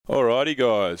Alrighty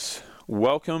guys,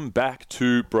 welcome back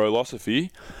to Brolosophy,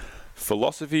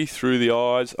 philosophy through the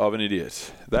eyes of an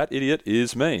idiot. That idiot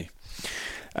is me,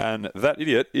 and that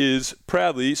idiot is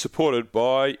proudly supported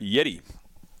by Yeti.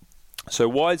 So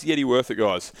why is Yeti worth it,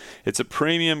 guys? It's a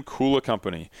premium cooler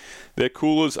company. Their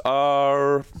coolers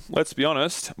are, let's be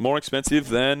honest, more expensive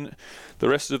than the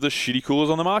rest of the shitty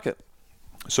coolers on the market.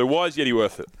 So why is Yeti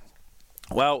worth it?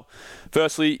 Well,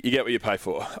 firstly, you get what you pay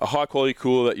for. A high-quality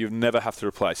cooler that you never have to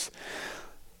replace.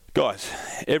 Guys,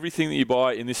 everything that you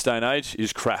buy in this day and age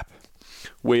is crap.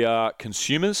 We are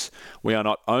consumers. We are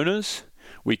not owners.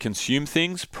 We consume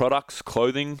things, products,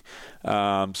 clothing,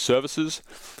 services.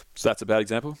 So that's a bad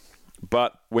example.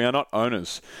 But we are not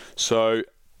owners. So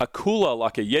a cooler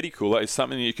like a Yeti cooler is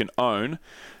something that you can own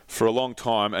for a long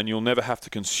time and you'll never have to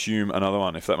consume another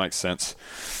one, if that makes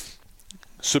sense.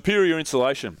 Superior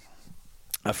insulation.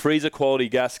 A freezer quality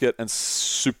gasket and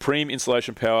supreme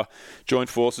insulation power join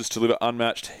forces to deliver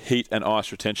unmatched heat and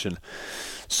ice retention.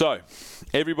 So,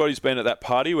 everybody's been at that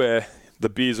party where the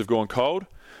beers have gone cold.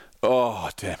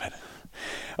 Oh, damn it.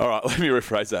 All right, let me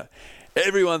rephrase that.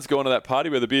 Everyone's gone to that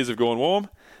party where the beers have gone warm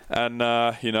and,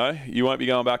 you won't be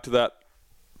going back to that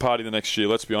party the next year.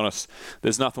 Let's be honest.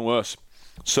 There's nothing worse.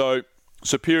 So,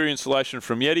 superior insulation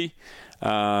from Yeti.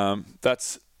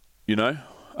 That's,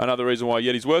 another reason why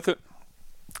Yeti's worth it.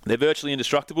 They're virtually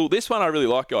indestructible. This one I really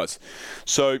like, guys.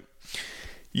 So,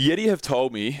 Yeti have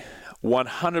told me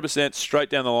 100% straight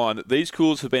down the line that these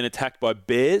coolers have been attacked by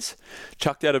bears,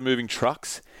 chucked out of moving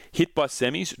trucks, hit by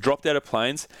semis, dropped out of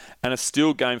planes, and are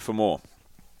still game for more.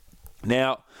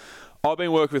 Now, I've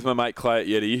been working with my mate Clay at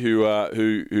Yeti,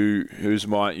 who's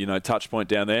my touch point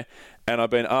down there, and I've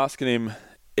been asking him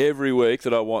every week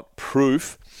that I want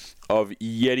proof of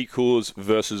Yeti coolers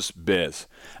versus bears.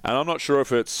 And I'm not sure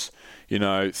if it's 3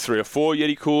 or 4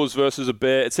 Yeti coolers versus a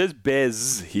bear. It says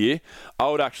bears here. I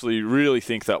would actually really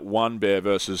think that one bear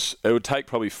versus, it would take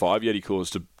probably 5 Yeti coolers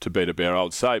to beat a bear, I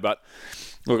would say. But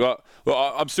look,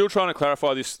 I'm still trying to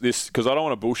clarify this because I don't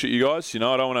want to bullshit you guys. I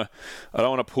don't want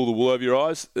to pull the wool over your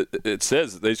eyes. It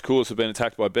says that these coolers have been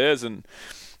attacked by bears, and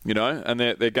and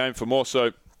they're game for more.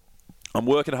 So I'm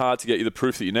working hard to get you the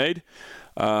proof that you need.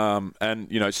 And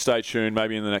stay tuned.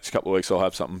 Maybe in the next couple of weeks I'll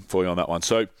have something for you on that one.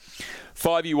 So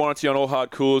 5-year warranty on all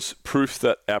hard coolers, proof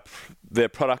that their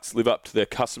products live up to their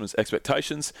customers'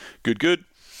 expectations. Good.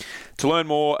 To learn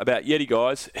more about Yeti,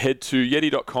 guys, head to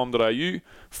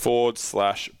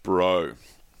yeti.com.au/bro.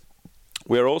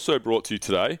 We are also brought to you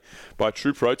today by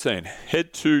True Protein.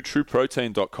 Head to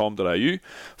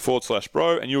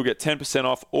trueprotein.com.au/bro and you'll get 10%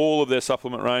 off all of their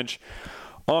supplement range.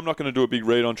 I'm not going to do a big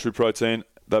read on True Protein.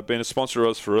 They've been a sponsor of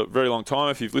us for a very long time.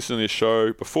 If you've listened to this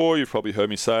show before, you've probably heard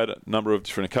me say it a number of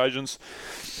different occasions.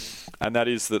 And that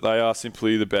is that they are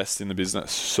simply the best in the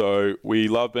business. So we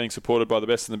love being supported by the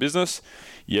best in the business.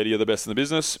 Yeti are the best in the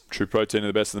business. True Protein are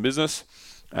the best in the business.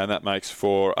 And that makes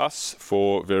for us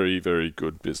for very, very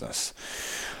good business.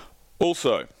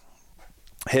 Also,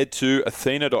 head to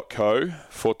athena.co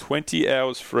for 20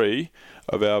 hours free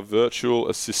of our virtual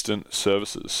assistant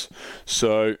services.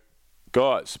 So,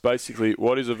 guys, basically,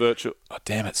 what is a virtual... Oh,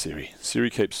 damn it, Siri. Siri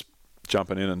keeps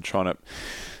jumping in and trying to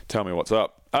tell me what's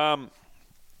up.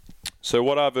 So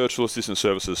what are virtual assistant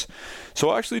services? So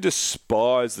I actually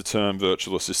despise the term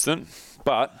virtual assistant,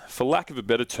 but for lack of a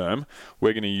better term,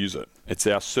 we're going to use it. It's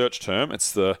our search term.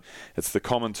 It's the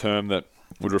common term that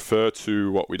would refer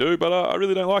to what we do, but I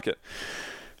really don't like it.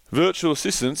 A virtual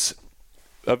assistant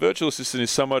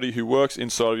is somebody who works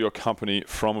inside of your company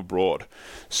from abroad.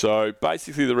 So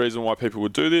basically the reason why people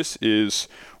would do this is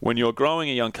when you're growing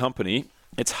a young company,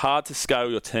 it's hard to scale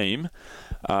your team.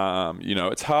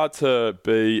 It's hard to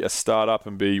be a startup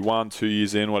and be 1-2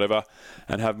 years in, whatever,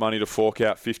 and have money to fork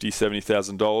out $50,000,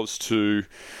 $70,000 to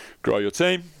grow your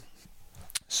team.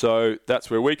 So that's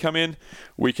where we come in.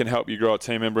 We can help you grow a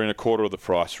team member in a quarter of the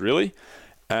price, really.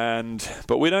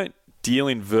 But we don't deal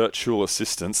in virtual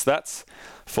assistants. That's,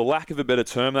 for lack of a better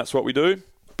term, that's what we do,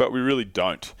 but we really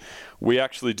don't. We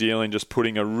actually deal in just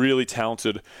putting a really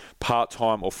talented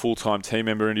part-time or full-time team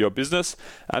member into your business,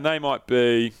 and they might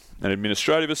be an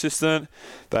administrative assistant,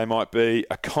 they might be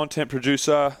a content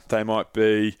producer, they might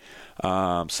be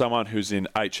someone who's in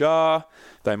HR,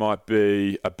 they might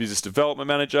be a business development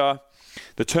manager.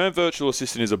 The term virtual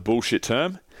assistant is a bullshit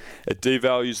term. It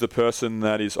devalues the person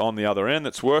that is on the other end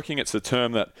that's working. It's a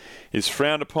term that is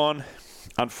frowned upon.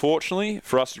 Unfortunately,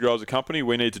 for us to grow as a company,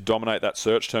 we need to dominate that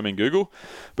search term in Google.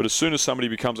 But as soon as somebody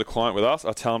becomes a client with us,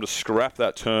 I tell them to scrap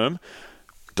that term,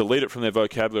 delete it from their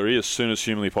vocabulary as soon as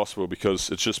humanly possible, because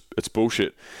it's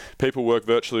bullshit. People work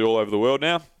virtually all over the world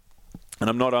now. And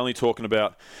I'm not only talking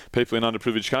about people in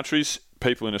underprivileged countries.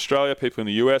 people in Australia, people in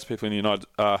the US, people in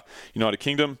the United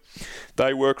Kingdom.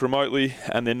 They work remotely,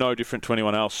 and they're no different to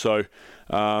anyone else. So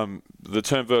the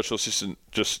term virtual assistant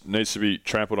just needs to be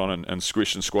trampled on and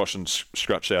squished and squashed and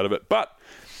scratched out of it. But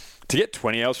to get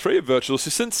 20 hours free of virtual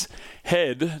assistants,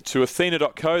 head to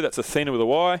athena.co, that's Athena with a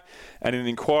Y, and in the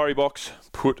inquiry box,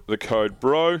 put the code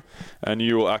BRO, and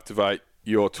you will activate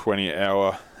your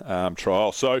 20-hour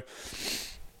trial. So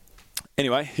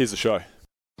anyway, here's the show.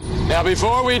 Now,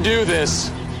 before we do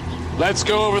this, let's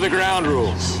go over the ground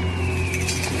rules.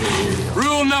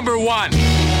 Rule number 1,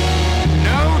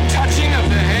 no touching of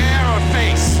the hair or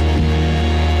face.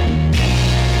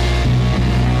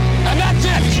 And that's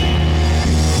it!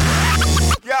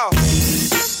 Yo!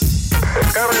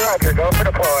 Discovery Roger, go for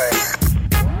deploy.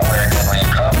 Where can we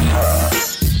come from?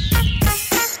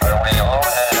 Are we all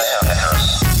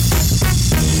aliens?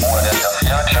 What is the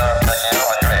future of the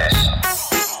human race?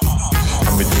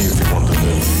 Come with me if you want to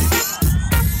live.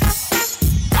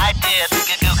 I did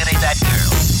googly that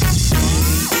girl.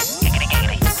 Giggity,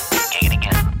 giggity, giggity,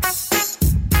 giggity.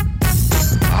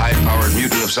 A high-powered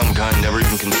mutant of some kind never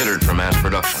even considered for mass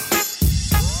production.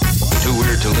 Too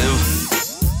weird to live,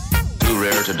 too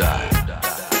rare to die.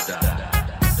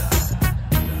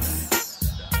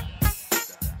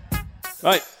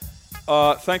 Mate,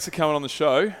 thanks for coming on the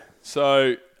show.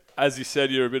 So, as you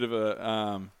said, you're a bit of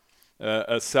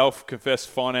a self-confessed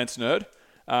finance nerd.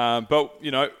 But,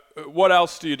 you know, what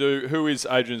else do you do? Who is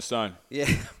Adrian Stone? Yeah,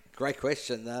 great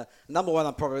question. Number one,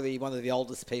 I'm probably one of the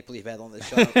oldest people you've had on the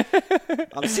show.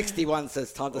 I'm 61, so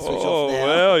it's time to switch off now. Oh,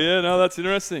 well, yeah, no, that's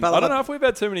interesting. But I don't know if we've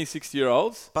had too many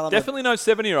 60-year-olds. Definitely no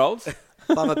 70-year-olds.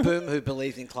 But I'm a boomer who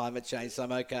believes in climate change, so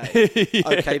I'm okay.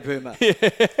 Yeah. Okay, boomer.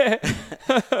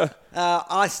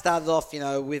 I started off,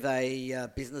 with a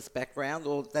business background,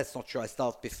 or that's not true. I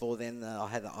started off before then. I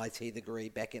had an IT degree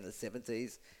back in the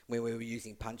 70s when we were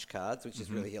using punch cards, which is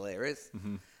really hilarious.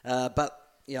 But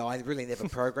I really never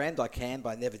programmed. I can,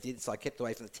 but I never did, so I kept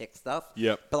away from the tech stuff.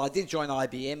 Yep. But I did join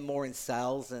IBM more in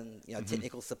sales and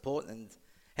technical support, and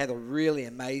had a really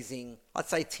amazing, I'd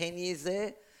say 10 years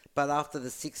there. But after the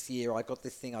 6th year, I got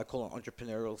this thing I call an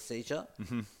entrepreneurial seizure.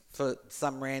 For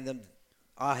some random,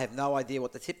 I have no idea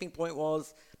what the tipping point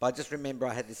was, but I just remember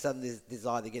I had this sudden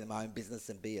desire to get in my own business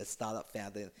and be a startup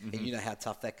founder, and you know how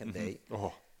tough that can be.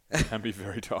 Oh, it can be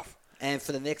very tough. And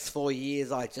for the next 4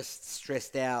 years, I just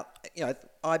stressed out.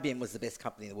 IBM was the best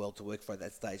company in the world to work for at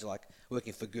that stage, like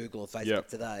working for Google or Facebook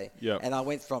today. Yep. And I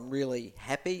went from really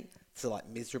happy to like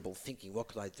miserable, thinking, what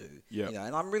could I do? Yep.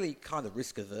 And I'm really kind of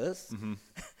risk averse.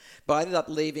 But I ended up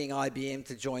leaving IBM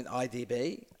to join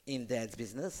IDB in Dad's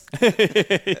business.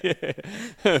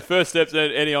 First steps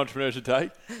that any entrepreneur should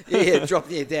take.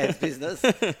 Dropping your Dad's business.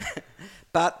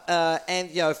 But,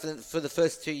 for the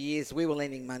first 2 years, we were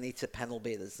lending money to panel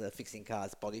beaters, fixing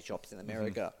cars, body shops in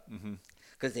America.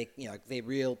 Because they're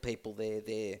real people.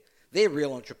 They're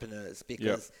real entrepreneurs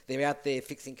because they're out there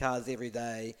fixing cars every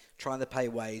day, trying to pay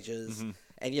wages,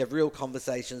 and you have real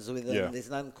conversations with them. Yeah. There's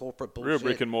no corporate bullshit. Real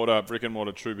brick and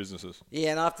mortar true businesses. Yeah,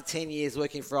 and after 10 years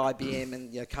working for IBM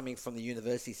and coming from the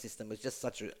university system was just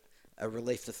such a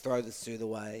relief to throw the suit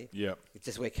away. Yeah.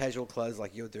 Just wear casual clothes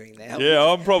like you're doing now. Yeah,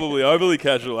 I'm probably overly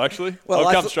casual, actually. Well,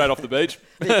 I've come straight off the beach.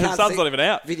 The sun's not even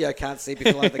out. Video can't see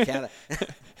people over the counter.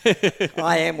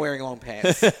 I am wearing long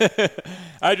pants.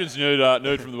 Adrian's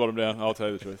nude from the bottom down, I'll tell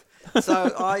you the truth.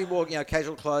 So I wore,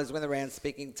 casual clothes, went around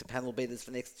speaking to panel beaters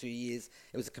for the next 2 years.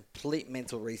 It was a complete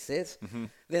mental reset.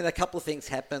 Then a couple of things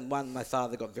happened. One, my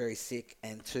father got very sick,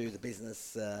 and two, the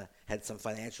business had some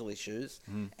financial issues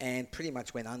and pretty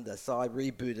much went under. So I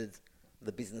rebooted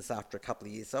the business after a couple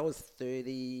of years. So I was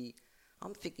 32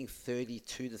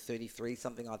 to 33,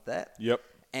 something like that. Yep.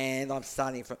 And I'm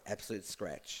starting from absolute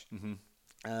scratch.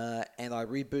 And I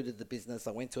rebooted the business.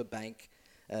 I went to a bank.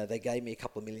 They gave me a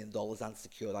couple of $1 million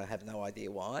unsecured. I have no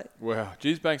idea why. Wow.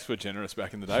 Geez, banks were generous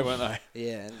back in the day, weren't they?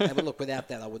 Yeah. And look, without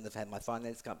that, I wouldn't have had my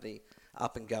finance company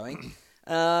up and going.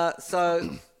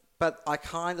 But I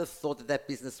kind of thought that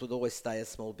business would always stay a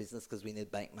small business because we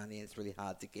need bank money and it's really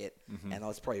hard to get. And I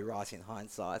was probably right in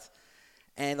hindsight.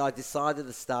 And I decided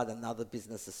to start another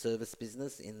business, a service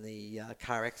business in the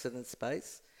car accident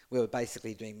space. We were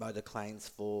basically doing motor claims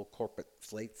for corporate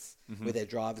fleets where their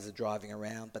drivers are driving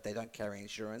around, but they don't carry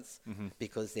insurance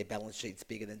because their balance sheet's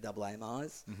bigger than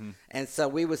AAMI's. And so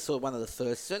we were sort of one of the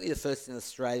first, certainly the first in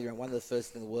Australia and one of the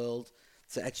first in the world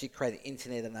to actually create an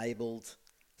internet-enabled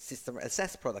system, a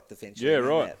SaaS product eventually. Yeah,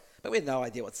 right. But we had no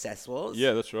idea what SaaS was.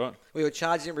 Yeah, that's right. We were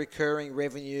charging recurring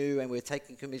revenue and we were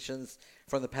taking commissions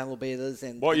from the panel beaters.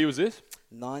 And what year was this?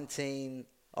 2000.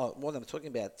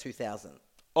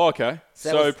 Oh, okay.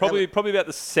 So So, that was- probably about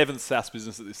the 7th SaaS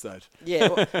business at this stage. Yeah,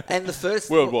 well, and the first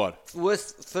Worldwide.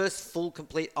 first full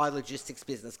complete iLogistics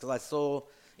business, because I saw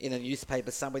in a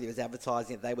newspaper somebody was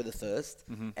advertising that they were the first,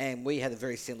 and we had a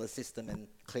very similar system, and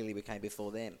clearly we came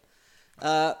before them.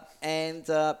 But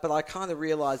I kind of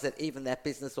realised that even that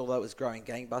business, although it was growing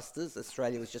gangbusters,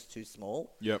 Australia was just too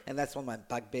small. Yep. And that's one of my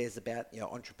bugbears about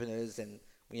entrepreneurs and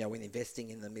when investing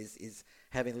in them is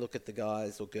having a look at the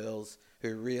guys or girls who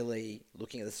are really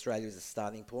looking at Australia as a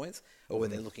starting point, or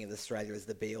whether they're looking at Australia as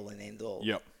the be all and end all.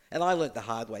 Yep. And I learned the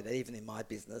hard way that even in my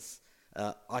business,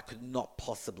 I could not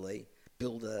possibly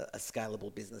build a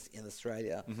scalable business in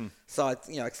Australia. So I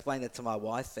explained it to my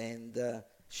wife, and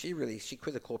she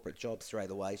quit a corporate job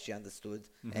straight away. She understood,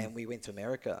 and we went to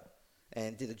America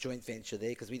and did a joint venture there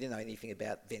because we didn't know anything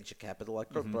about venture capital. I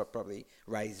could probably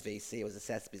raise VC. It was a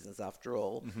SaaS business after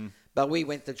all. But we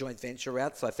went the joint venture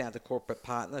route, so I found a corporate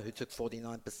partner who took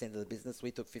 49% of the business.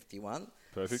 We took 51%.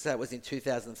 Perfect. So that was in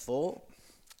 2004.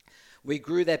 We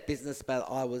grew that business, but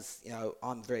I was,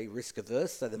 I'm very risk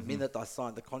averse. So the minute I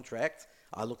signed the contract,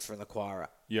 I looked for an acquirer.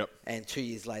 Yep. And 2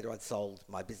 years later, I'd sold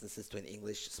my businesses to an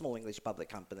small English public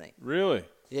company. Really?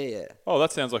 Yeah. Oh,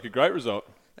 that sounds like a great result.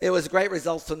 It was a great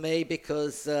result for me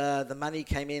because the money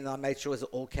came in. I made sure it was an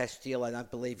all-cash deal. I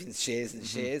don't believe in shares and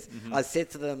shares. I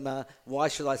said to them, why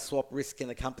should I swap risk in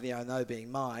a company I know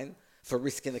being mine for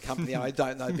risk in a company I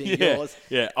don't know being yours?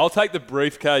 Yeah, I'll take the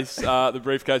briefcase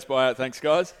buyout. Thanks,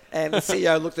 guys. And the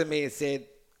CEO looked at me and said,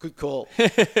 good call.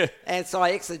 And so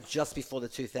I exited just before the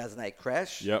 2008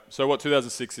 crash. Yep. So what,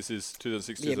 2006 this is?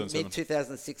 2006, Yeah, 2007?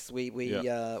 mid-2006,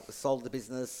 we sold the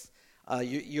business.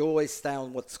 You always stay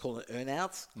on what's called an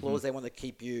earn-out clause. They want to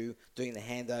keep you doing the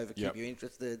handover, keep you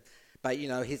interested. But,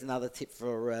 here's another tip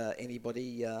for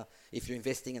anybody. If you're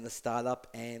investing in a startup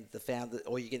and the founder,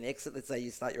 or you get an exit, let's say you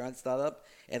start your own startup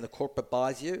and the corporate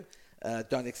buys you,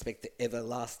 don't expect to ever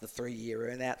last the 3-year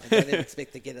earn-out, and don't ever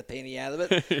expect to get a penny out of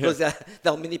it because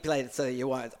they'll manipulate it so that you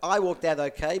won't. I walked out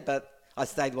okay, but I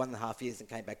stayed 1.5 years and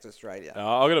came back to Australia.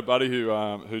 I got a buddy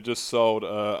who just sold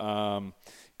a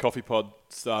coffee pod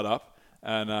startup.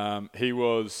 And he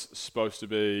was supposed to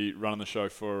be running the show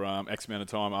for X amount of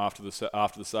time after the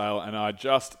sale, and I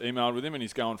just emailed with him, and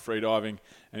he's going free diving,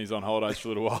 and he's on holidays for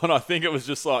a little while. And I think it was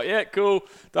just like, yeah, cool,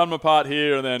 done my part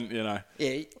here, and then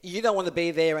Yeah, you don't want to be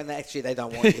there, and actually they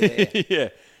don't want you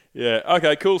there. yeah.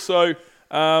 Okay, cool. So,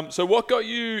 so what got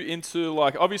you into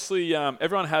obviously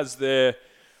everyone has their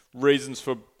reasons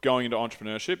for going into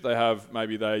entrepreneurship.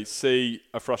 They see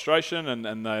a frustration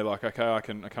and they okay, I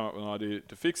can come up with an idea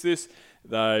to fix this.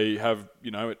 They have,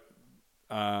 it's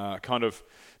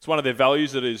one of their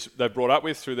values they've brought up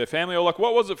with through their family. Or what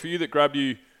was it for you that grabbed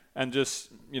you and just,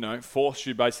 forced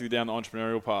you basically down the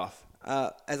entrepreneurial path?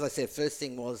 As I said, first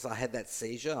thing was I had that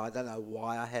seizure. I don't know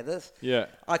why I had it. Yeah.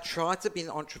 I tried to be an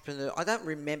entrepreneur. I don't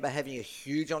remember having a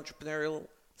huge entrepreneurial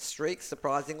streak,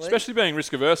 surprisingly. Especially being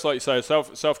risk averse, like you say,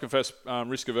 self-confessed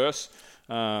risk averse,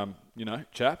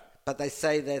 chap. But they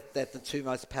say that the two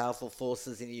most powerful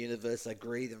forces in the universe are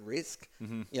greed and risk,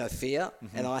 fear,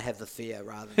 and I have the fear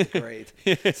rather than the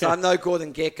greed. So I'm no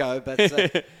Gordon Gekko, but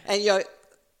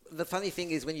the funny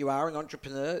thing is when you are an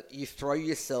entrepreneur, you throw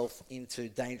yourself into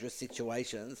dangerous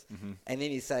situations, and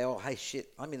then you say, oh, hey, shit,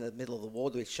 I'm in the middle of the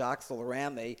water with sharks all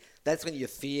around me. That's when your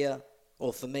fear,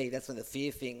 or for me, that's when the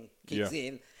fear thing kicks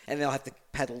in, and then I'll have to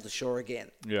paddle to shore again.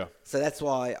 Yeah. So that's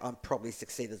why I'm probably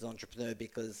succeed as an entrepreneur,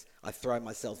 because I throw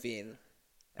myself in.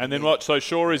 And then what? So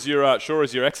shore is your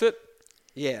exit?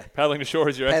 Yeah. Paddling to shore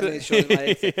is your exit? Paddling to shore is my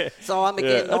exit. Yeah. So I'm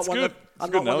again not one of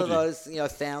one of those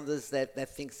founders that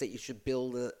thinks that you should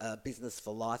build a business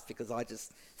for life, because I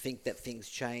just think that things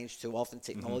change too often.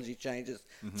 Technology changes,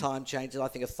 time changes. I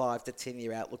think a 5 to 10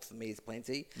 year outlook for me is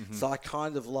plenty. So I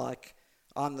kind of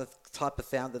I'm the type of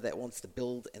founder that wants to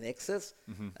build an exit.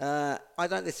 I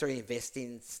don't necessarily invest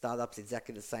in startups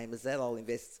exactly the same as that. I'll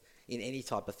invest in any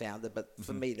type of founder, but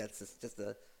for me, that's just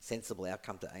a sensible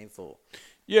outcome to aim for.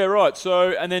 Yeah, right.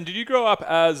 So, and then did you grow up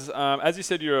as you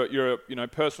said, you're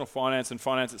personal finance and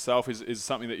finance itself is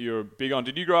something that you're big on.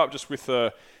 Did you grow up just with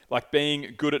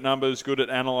being good at numbers, good at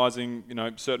analysing,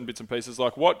 certain bits and pieces?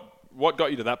 What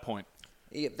got you to that point?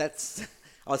 Yeah,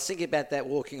 I was thinking about that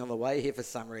walking on the way here for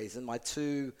some reason. My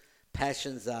two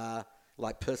passions are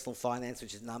personal finance,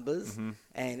 which is numbers,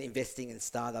 and investing in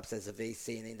startups as a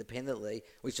VC and independently,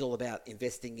 which is all about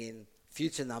investing in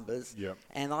future numbers. Yep.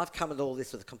 And I've come at all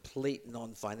this with a complete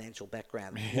non-financial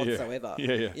background whatsoever.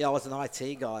 Yeah. You know, I was an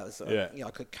IT guy. I was, Yeah. you know,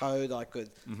 I could code, I could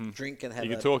drink and have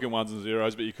You could talk in ones and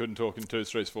zeros, but you couldn't talk in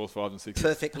 2s, 3s, 4s, 5s, and 6s.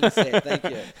 Perfectly said, thank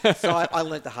you. So I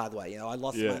learned the hard way. You know, I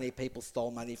lost Yeah. money, people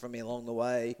stole money from me along the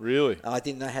way. Really? I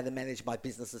didn't know how to manage my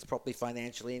businesses properly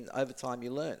financially, and over time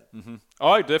you learn.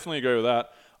 I definitely agree with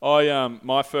that. I've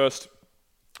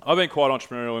been quite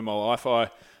entrepreneurial in my life.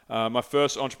 My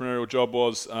first entrepreneurial job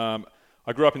was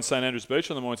I grew up in St Andrews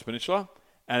Beach on the Mornington Peninsula,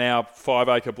 and our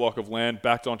 5-acre block of land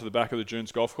backed onto the back of the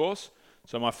Dunes golf course.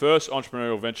 So my first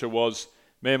entrepreneurial venture was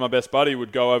me and my best buddy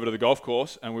would go over to the golf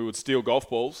course and we would steal golf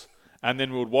balls, and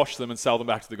then we would wash them and sell them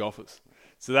back to the golfers.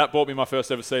 So that bought me my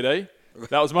first ever CD.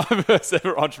 That was my first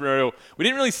ever entrepreneurial. We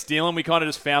didn't really steal them. We kind of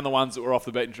just found the ones that were off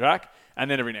the beaten track. And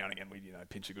then every now and again, we'd,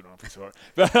 pinch a good one if we saw it.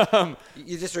 But,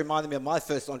 You just reminded me of my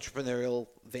first entrepreneurial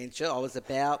venture. I was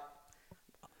about,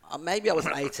 maybe I was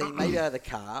 18, maybe I had a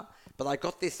car, but I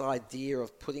got this idea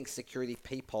of putting security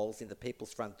peepholes into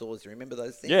people's front doors. You remember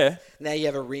those things? Yeah. Now you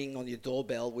have a ring on your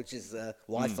doorbell, which is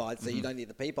Wi-Fi, so you don't need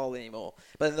the peephole anymore.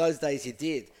 But in those days you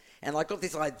did. And I got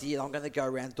this idea, I'm going to go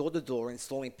around door to door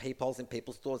installing peepholes in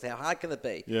people's doors. How hard can it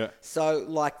be? Yeah. So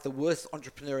like the worst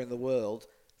entrepreneur in the world,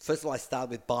 first of all, I started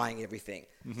with buying everything.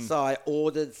 So I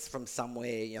ordered from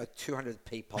somewhere, 200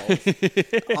 peepholes.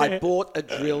 I bought a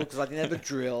drill because I didn't have a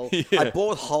drill. Yeah. I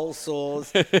bought hole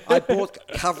saws. I bought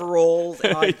coveralls,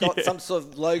 and I got some sort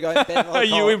of logo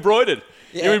embedded. you embroidered.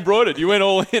 Yeah. You embroidered. You went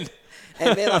all in.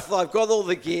 And then I thought, I've got all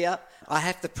the gear. I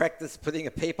have to practice putting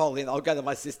a peephole in. I'll go to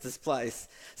my sister's place.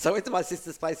 So I went to my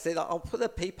sister's place and said, I'll put a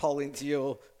peephole into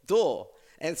your door.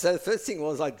 And so the first thing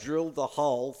was I drilled the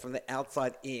hole from the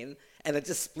outside in, and it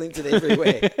just splintered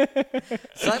everywhere.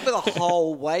 So I put a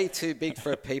hole way too big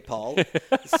for a peephole.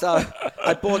 So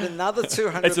I bought another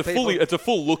 200 peepholes. It's a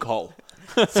full look hole.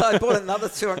 So I bought another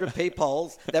 200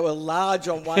 peepholes that were large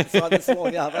on one side and small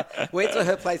on the other. Went to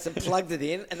her place and plugged it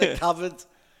in, and it covered...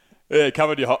 Yeah,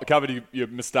 covered your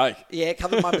mistake. Yeah,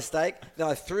 covered my mistake. Then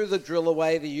I threw the drill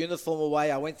away, the uniform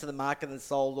away. I went to the market and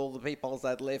sold all the peepholes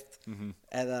I'd left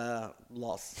at a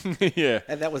loss. Yeah.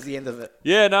 And that was the end of it.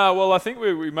 Yeah, no, well, I think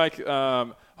we make...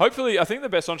 hopefully, I think the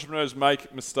best entrepreneurs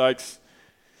make mistakes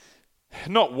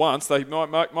not once. They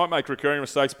might make recurring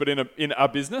mistakes, but in a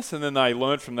business, and then they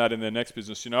learn from that in their next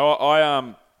business. There's a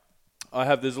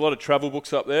lot of travel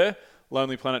books up there,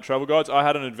 Lonely Planet Travel Guides. I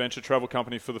had an adventure travel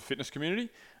company for the fitness community.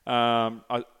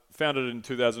 I founded it in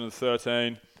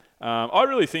 2013. I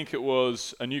really think it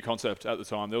was a new concept at the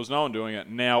time. There was no one doing it.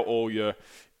 Now all your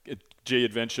G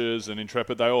Adventures and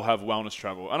Intrepid, they all have wellness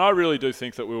travel. And I really do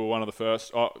think that we were one of the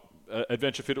first.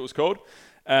 Adventure Fit it was called.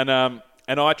 And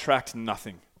I tracked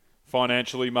nothing.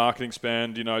 Financially, marketing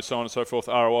spend, so on and so forth,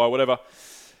 ROI, whatever.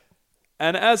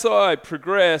 And as I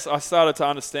progressed, I started to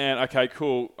understand, okay,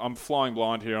 cool, I'm flying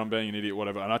blind here, I'm being an idiot,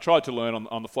 whatever. And I tried to learn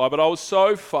on the fly, but I was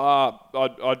so far,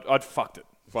 I'd fucked it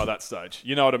by that stage.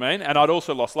 You know what I mean? And I'd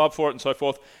also lost love for it and so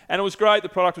forth. And it was great, the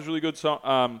product was really good.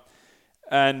 So,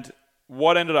 and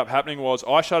what ended up happening was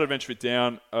I shut Adventure Fit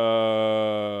down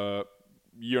a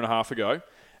year and a half ago.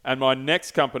 And my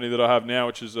next company that I have now,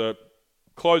 which is a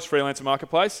closed freelancer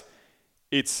marketplace,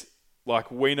 it's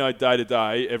like we know day to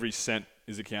day every cent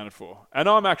is accounted for. And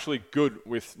I'm actually good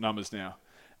with numbers now.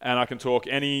 And I can talk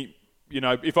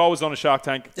if I was on a Shark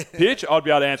Tank pitch, I'd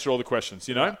be able to answer all the questions,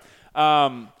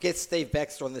 Get Steve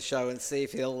Baxter on the show and see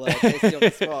if he'll test you on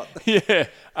the spot. Yeah.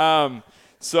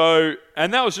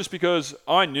 And that was just because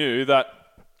I knew that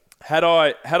had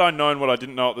I known what I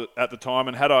didn't know at the time,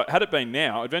 and had it been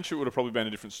now, Adventure would have probably been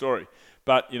a different story.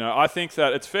 But, I think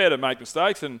that it's fair to make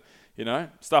mistakes and,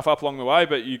 stuff up along the way,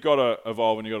 but you've got to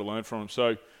evolve and you've got to learn from them.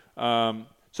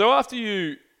 So after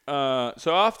you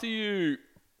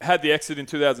had the exit in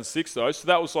 2006 though, so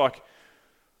that was like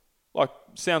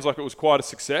sounds like it was quite a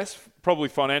success. Probably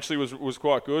financially was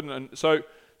quite good. And so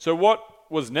what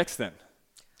was next then?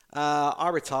 I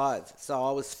retired. So I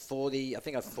was 40. I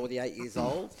think I was 48 years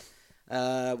old.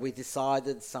 We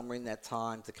decided somewhere in that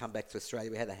time to come back to Australia.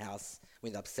 We had a house. We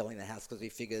ended up selling the house because we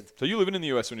figured... So you living in the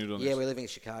US when you were doing this? Yeah, we're living in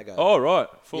Chicago. Oh, right.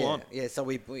 Full on. Yeah, so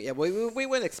we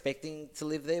weren't expecting to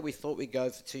live there. We thought we'd go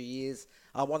for 2 years.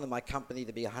 I wanted my company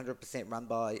to be 100% run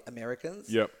by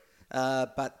Americans. Yep.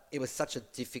 But it was such a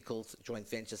difficult joint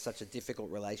venture, such a difficult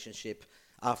relationship.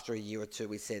 After a year or two,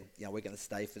 we said, we're going to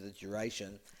stay for the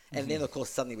duration. And then, of course,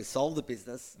 suddenly we sold the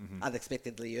business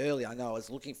unexpectedly early. I know I was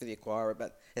looking for the acquirer,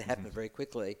 but it happened very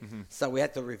quickly. So we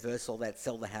had to reverse all that,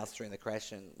 sell the house during the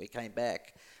crash, and we came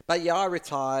back. But, I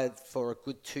retired for a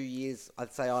good 2 years,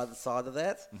 I'd say, either side of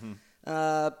that.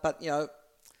 But,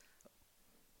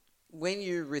 when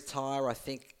you retire, I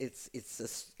think it's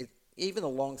even a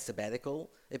long sabbatical,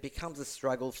 it becomes a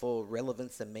struggle for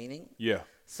relevance and meaning. Yeah.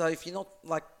 So if you're not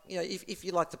like, if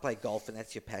you like to play golf and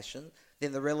that's your passion,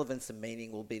 then the relevance and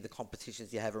meaning will be the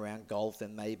competitions you have around golf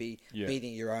and maybe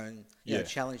beating your own,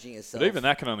 challenging yourself. But even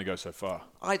that can only go so far.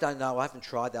 I don't know. I haven't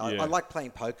tried that. Yeah. I like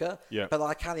playing poker, Yeah. but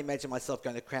I can't imagine myself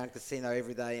going to Crown Casino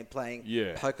every day and playing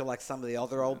poker like some of the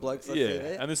other old blokes I see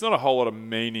there. And there's not a whole lot of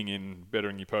meaning in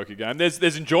bettering your poker game.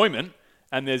 There's enjoyment,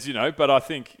 and there's, but I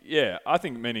think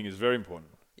meaning is very important.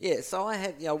 Yeah, so I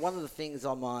had, one of the things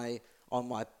on my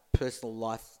personal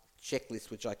life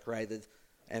checklist, which I created,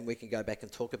 and we can go back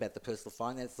and talk about the personal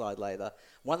finance side later.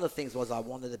 One of the things was I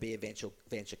wanted to be a venture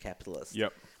capitalist.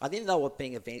 Yep. I didn't know what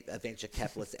being a venture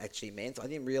capitalist actually meant. I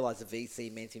didn't realize a VC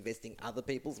meant investing other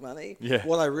people's money. Yeah.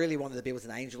 What I really wanted to be was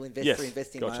an angel investor,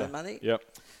 investing my own money. Yep.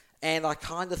 And I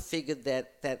kind of figured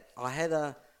that I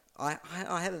had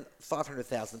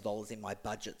 $500,000 in my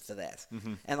budget for that,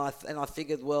 and I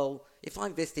figured, well, if I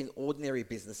invest in ordinary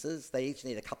businesses, they each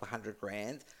need a couple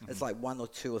 $100,000. It's like 1 or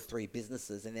 2 or 3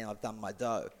 businesses, and then I've done my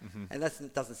dough, and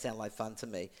that doesn't sound like fun to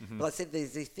me. But I said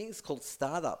there's these things called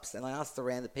startups, and I asked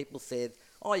around, and people said,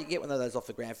 oh, you get one of those off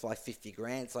the ground for like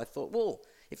 $50,000. So I thought, well,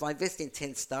 if I invest in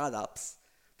 10 startups,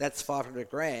 that's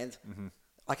 $500,000.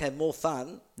 I can have more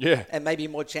fun and maybe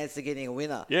more chance of getting a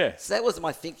winner. Yeah. So that was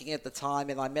my thinking at the time,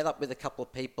 and I met up with a couple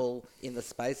of people in the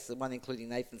space, one including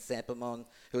Nathan Sampamon,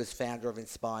 who is founder of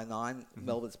Inspire 9.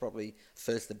 Melbourne's probably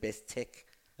first and best tech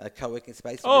co-working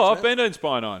space. I've been to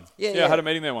Inspire 9. Yeah. I had a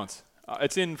meeting there once.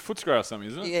 It's in Footscray or something,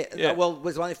 isn't it? Yeah. Well, it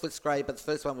was one in Footscray, but the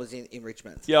first one was in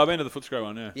Richmond. Yeah, I've been to the Footscray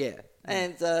one, Yeah.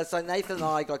 And so Nathan and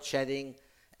I got chatting,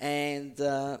 and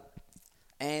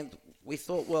we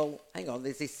thought, well, hang on,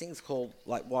 there's these things called,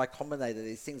 like Y Combinator,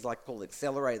 these things like called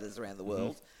accelerators around the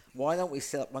world. Why don't we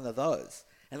set up one of those?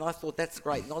 And I thought, that's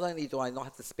great. Not only do I not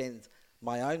have to spend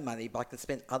my own money, but I can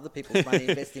spend other people's money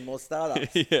investing in more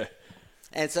startups. Yeah.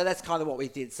 And so that's kind of what we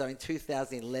did. So in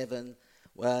 2011,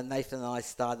 Nathan and I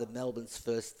started Melbourne's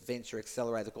first venture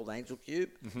accelerator called Angel Cube,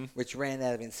 which ran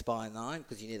out of Inspire 9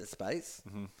 because you need a space.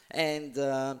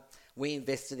 And we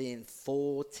invested in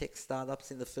 4 tech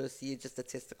startups in the first year just to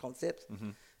test the concept.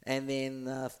 And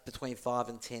then between 5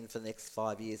 and 10 for the next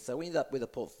 5 years. So we ended up with a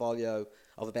portfolio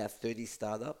of about 30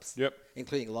 startups,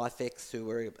 including LifeX, who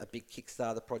were a big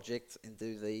Kickstarter project and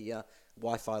do the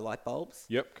Wi-Fi light bulbs.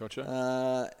 Yep,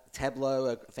 gotcha. Tableau,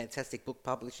 a fantastic book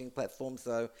publishing platform.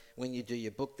 So when you do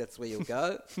your book, that's where you'll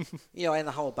go. And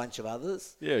a whole bunch of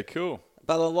others. Yeah, cool.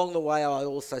 But along the way, I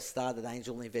also started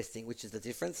angel investing, which is the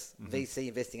difference. VC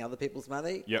investing other people's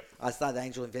money. Yep. I started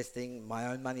angel investing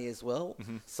my own money as well.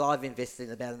 So I've invested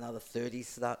in about another 30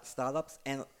 startups.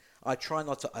 And I try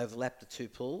not to overlap the two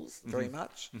pools very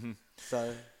much.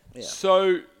 So, yeah.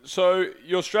 So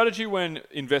your strategy when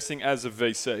investing as a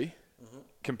VC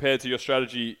compared to your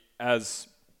strategy as,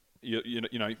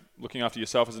 looking after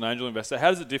yourself as an angel investor,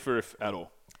 how does it differ, if at all?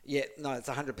 Yeah, no, it's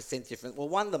 100% different. Well,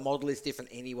 one, the model is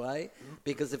different anyway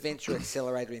because the venture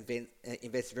accelerator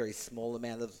invests a very small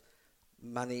amount of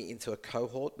money into a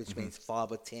cohort, which means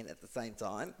 5 or 10 at the same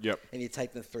time. Yep. And you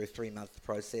take them through a 3-month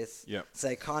process. Yep. So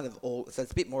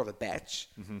it's a bit more of a batch.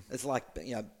 It's like,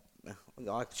 I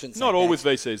shouldn't say Not batch. always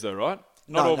VCs though, right?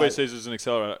 Not all VCs is an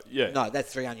accelerator. Yeah. No,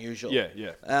 that's very unusual.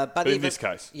 Yeah. But in this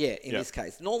case. Yeah, in this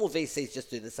case. Normal VCs just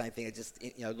do the same thing. They just,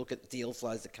 look at deal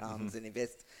flows that comes and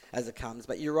invest as it comes.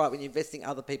 But you're right, when you're investing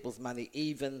other people's money,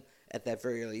 even at that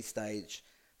very early stage,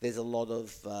 there's a lot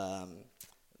of,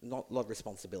 not a lot of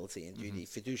responsibility and duty,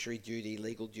 fiduciary duty,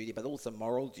 legal duty, but also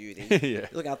moral duty.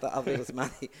 Looking after other people's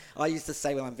money. I used to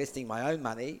say when I'm investing my own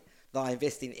money, that I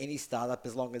invest in any startup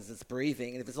as long as it's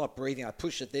breathing, and if it's not breathing, I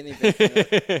push it, then invest in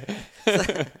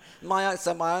it.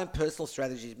 So my own personal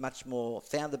strategy is much more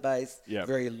founder-based,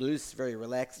 very loose, very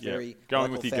relaxed, very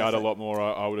going with your gut a lot more,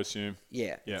 I would assume.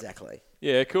 Yeah, exactly.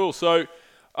 Yeah, cool. So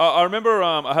I remember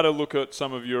I had a look at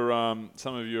some of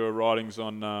your writings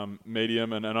on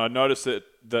Medium, and I noticed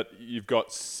that you've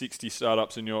got 60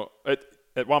 startups in your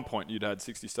at one point you'd had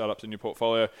 60 startups in your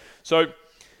portfolio. So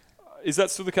is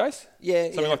that still the case? Yeah,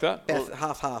 something like that.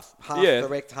 About half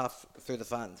direct, half through the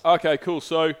fund. Okay, cool.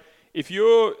 So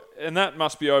and that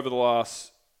must be over the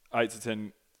last 8 to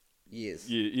 10 years.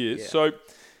 Yeah. So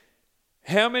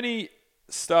how many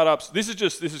startups? This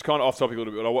is kind of off topic a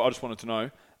little bit. I just wanted to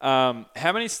know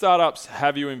how many startups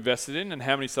have you invested in, and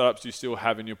how many startups do you still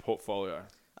have in your portfolio?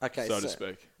 Okay, so to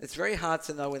speak. It's very hard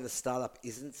to know when the startup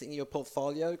isn't in your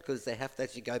portfolio because they have to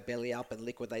actually go belly up and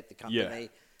liquidate the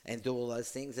company and do all those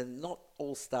things. And not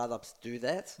all startups do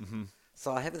that.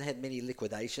 So I haven't had many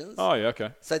liquidations. Oh, yeah,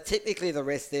 okay. So technically the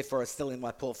rest, therefore, are still in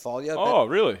my portfolio. Oh,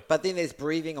 really? But then there's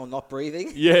breathing or not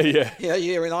breathing. Yeah.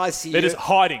 You're in ICU. They're just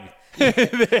hiding.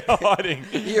 They're hiding.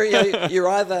 You're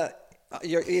either...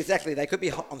 exactly. They could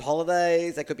be on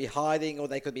holidays, they could be hiding, or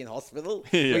they could be in hospital.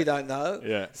 Yeah. We don't know.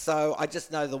 Yeah. So I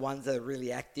just know the ones that are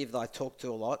really active that I talk to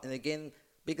a lot. And again,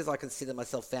 because I consider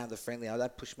myself founder friendly, I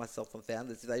don't push myself on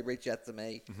founders. If they reach out to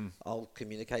me, I'll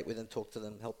communicate with them, talk to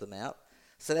them, help them out.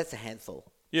 So that's a handful.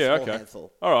 Yeah, Small okay.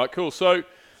 handful. All right, cool. So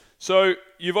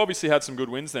you've obviously had some good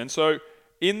wins then. So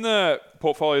in the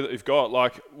portfolio that you've got,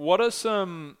 like,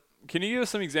 can you give us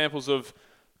some examples of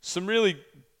some really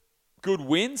good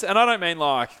wins? And I don't mean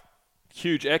like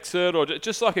huge exit or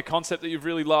just like a concept that you've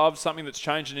really loved, something that's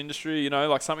changed an industry,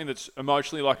 like something that's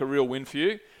emotionally like a real win for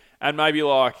you. And maybe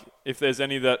like if there's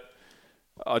any that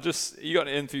if you got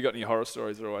any horror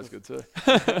stories, they're always good too.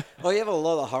 Well, you have a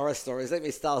lot of horror stories. Let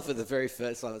me start off with the very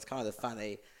first one. It's kind of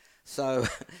funny. So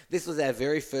this was our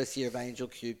very first year of Angel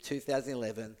Cube,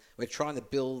 2011. We're trying to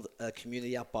build a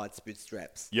community up by its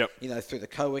bootstraps. Yep. Through the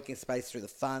co-working space, through the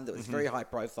fund. It was very high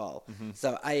profile.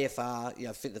 So AFR,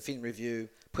 the Fin Review,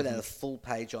 put out a full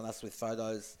page on us with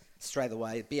photos straight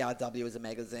away. BRW was a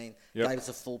magazine. Yep. Gave us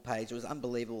a full page. It was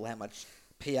unbelievable how much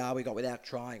PR we got without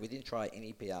trying. We didn't try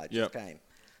any PR. It just came.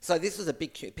 So this was a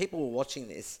big... People were watching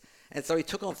this. And so we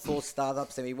took on 4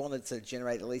 startups and we wanted to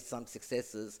generate at least some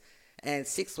successes. And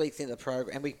 6 weeks in the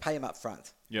program, and we pay them up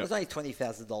front. It was only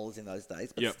 $20,000 in those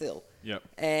days, but still. Yep.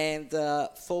 And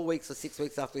 4 weeks or 6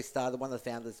 weeks after we started, one of the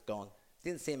founders gone.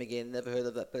 Didn't see him again. Never heard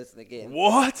of that person again.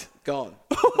 What? Gone.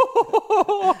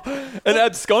 An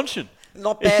absconsion.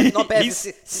 Not bad. Not bad.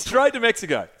 He's straight to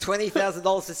Mexico.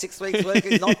 $20,000 for 6 weeks work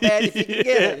is not bad if you can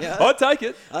get it. I'd take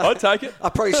it. I'd take it. I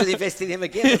probably should invest in him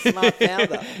again. A smart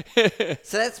founder.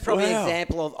 So that's probably an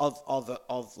example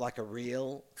of like a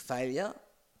real failure.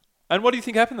 And what do you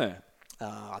think happened there?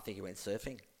 I think he went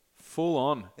surfing. Full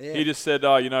on. Yeah. He just said,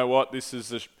 "Oh, you know what? This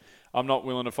is I'm not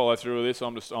willing to follow through with this.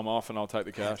 I'm off, and I'll take the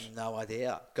I cash." have no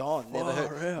idea. Gone. Never Far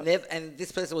heard. out. Never. And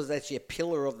this person was actually a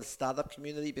pillar of the startup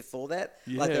community before that.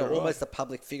 Yeah, They were right. almost a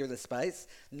public figure in the space.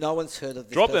 No one's heard of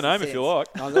this. Drop their person name if you since.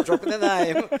 like. No, I'm not dropping the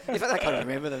name. In fact, I can't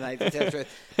remember the name to tell the truth.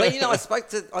 But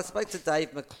I spoke to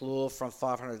Dave McClure from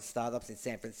 500 Startups in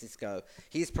San Francisco.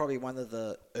 He's probably one of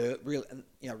the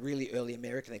really early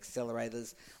American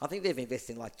accelerators. I think they've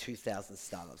invested in like 2,000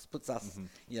 startups. Puts us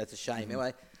to shame.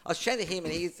 Anyway, I was chatting to him,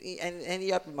 and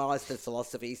he opened my eyes to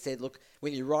philosophy. He said, "Look,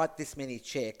 when you write this many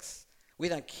checks, we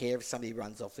don't care if somebody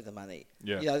runs off with the money.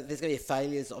 Yeah. There's going to be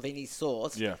failures of any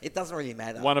sort. Yeah. It doesn't really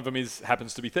matter." One of them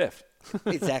happens to be theft.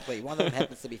 Exactly. One of them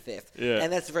happens to be theft. Yeah.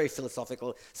 And that's very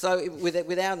philosophical. So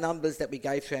with our numbers that we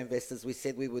gave to our investors, we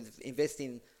said we would invest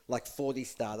in like 40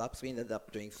 startups. We ended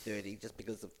up doing 30 just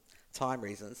because of time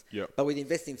reasons. Yep. But we'd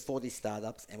invest in 40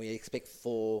 startups and we expect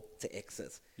 4 to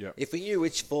exit. Yep. If we knew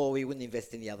which 4, we wouldn't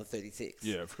invest in the other 36.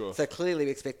 Yeah, of course. So clearly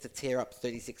we expect to tear up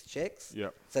 36 checks.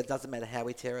 Yep. So it doesn't matter how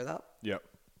we tear it up. Yep.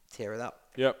 Tear it up.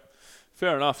 Yep.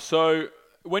 Fair enough. So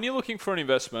when you're looking for an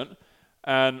investment,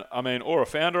 or a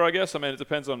founder, I guess, it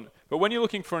depends on, but when you're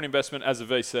looking for an investment as a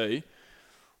VC,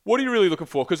 what are you really looking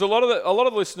for? Because a lot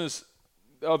of the listeners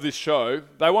of this show,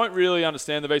 they won't really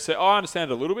understand the VC. I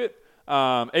understand it a little bit.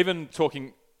 Even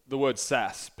talking the word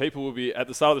SaaS, people will be, at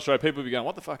the start of the show, people will be going,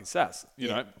 what the fuck is SaaS? You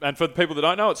know? And for the people that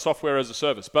don't know, it's software as a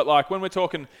service. But like when we're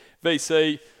talking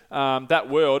VC, that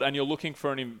world, and you're looking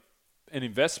for an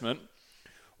investment,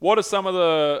 what are some of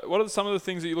the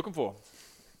things that you're looking for?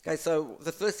 Okay, so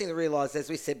the first thing to realise, as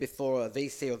we said before, a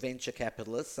VC or venture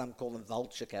capitalist, some call them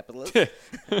vulture capitalists.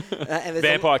 And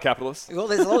Vampire capitalists. Well,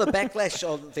 there's a lot of backlash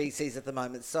on VCs at the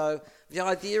moment. So the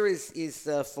idea is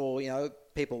for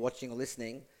people watching or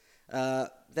listening,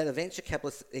 that a venture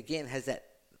capitalist, again, has that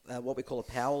what we call a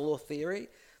power law theory,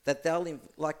 that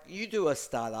you do a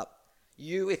startup,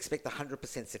 you expect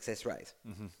 100% success rate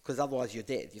because otherwise you're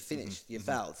dead, you're finished, you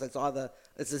failed. So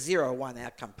it's a 0-1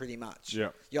 outcome pretty much. Yeah.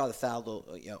 You either failed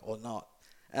or not.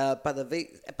 But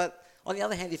on the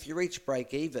other hand, if you reach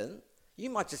break even,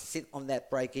 you might just sit on that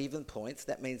break even point.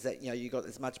 That means that you got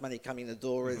as much money coming in the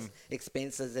door as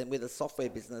expenses, and with a software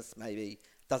business maybe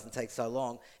doesn't take so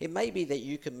long. It may be that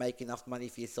you can make enough money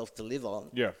for yourself to live on.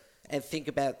 Yeah. And think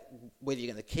about whether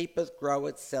you're going to keep it, grow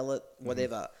it, sell it,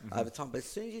 whatever, over time. But as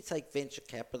soon as you take venture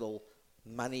capital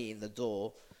money in the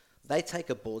door, they take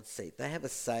a board seat. They have a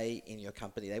say in your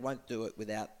company. They won't do it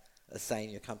without a say in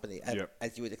your company,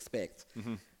 as you would expect.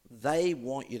 They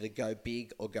want you to go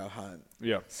big or go home.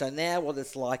 Yeah. So now what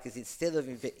it's like is instead of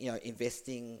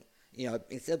investing,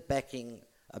 instead of backing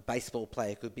a baseball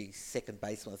player, could be second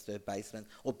baseman or third baseman,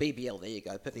 or BBL, there you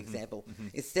go, perfect example.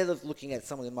 Instead of looking at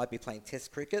someone who might be playing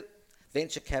test cricket,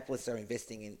 venture capitalists are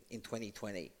investing in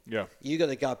 2020. Yeah. You got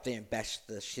to go up there and bash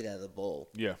the shit out of the ball.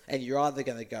 Yeah. And you're either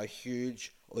going to go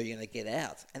huge or you're going to get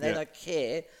out. And they Yeah. don't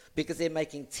care because they're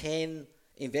making 10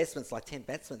 investments like 10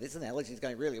 batsmen. This analogy is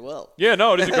going really well. Yeah,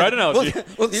 no, it is a great analogy.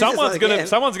 Well, use someone's this gonna again.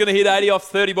 someone's gonna hit 80 off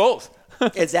 30 balls.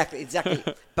 Exactly.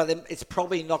 But then it's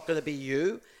probably not going to be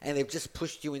you, and they've just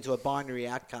pushed you into a binary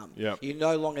outcome. Yep. You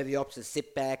no longer have the option to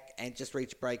sit back and just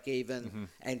reach break even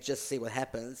and just see what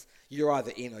happens. You're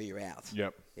either in or you're out.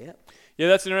 Yep. Yeah. Yeah,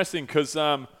 that's interesting because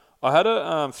I had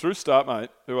a through Startmate,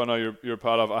 who I know you're a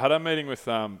part of. I had a meeting with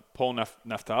Paul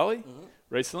Naftali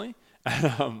recently,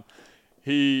 and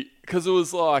because it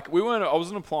was like I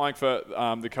wasn't applying for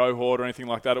the cohort or anything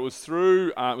like that. It was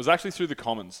through it was actually through the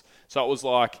Commons. So it was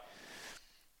like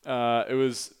it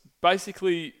was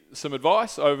basically some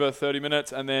advice over 30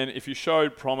 minutes, and then if you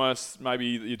showed promise, maybe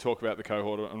you talk about the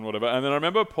cohort and whatever. And then I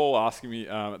remember Paul asking me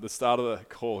at the start of the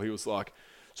call, he was like,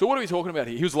 "So what are we talking about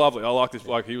here?" He was lovely. I like this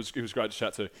bloke. He was great to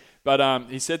chat to. But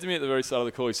he said to me at the very start of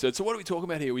the call, he said, "So what are we talking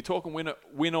about here? Are we talking win at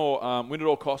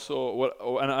all costs or what?"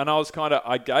 And I was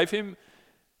I gave him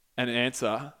an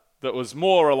answer that was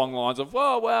more along the lines of,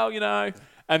 well, you know.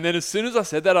 And then as soon as I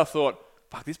said that, I thought,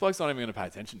 fuck, this bloke's not even going to pay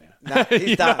attention now. No, he's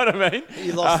you done. know what I mean?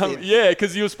 You lost him. Yeah,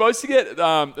 because you were supposed to get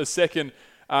a second,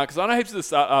 because I know heaps of the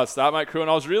Startmate crew,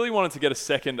 and I was really wanting to get a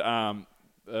second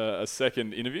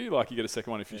interview, like you get a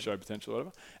second one if you show potential or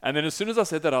whatever. And then as soon as I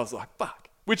said that, I was like, fuck.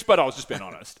 But I was just being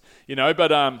honest, you know.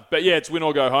 But yeah, it's win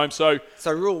or go home. So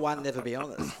rule one, never be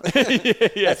honest.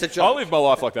 yeah, That's a joke. I live my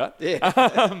life like that.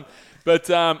 Yeah. But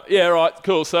yeah, right,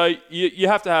 cool. So you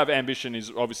have to have ambition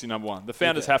is obviously number one. The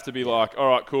founders have to be like, all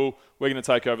right, cool, we're going to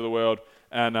take over the world,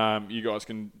 and you guys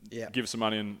can give some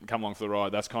money and come along for the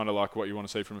ride. That's kind of like what you want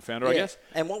to see from a founder, I guess.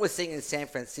 And what we're seeing in San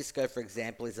Francisco, for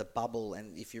example, is a bubble.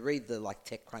 And if you read the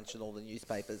TechCrunch and all the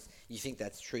newspapers, you think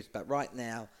that's truth. But right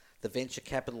now, the venture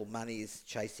capital money is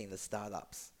chasing the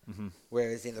startups.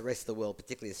 Whereas in the rest of the world,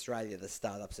 particularly Australia, the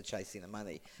startups are chasing the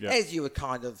money, as you would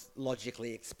kind of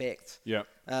logically expect. Yeah.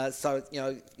 So, you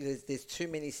know, there's too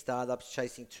many startups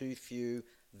chasing too few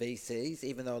VCs,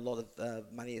 even though a lot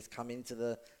of money has come into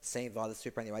the scene via the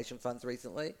superannuation funds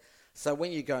recently. So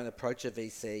when you go and approach a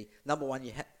VC, number one,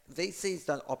 VCs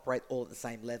don't operate all at the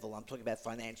same level. I'm talking about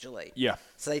financially. Yeah.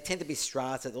 So they tend to be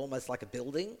strataed almost like a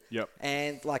building. Yep.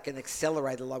 And like an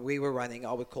accelerator like we were running,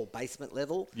 I would call basement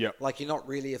level. Yep. Like you're not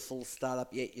really a full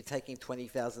startup yet. You're taking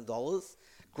 $20,000.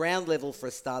 Ground level for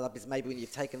a startup is maybe when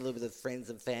you've taken a little bit of friends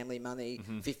and family money,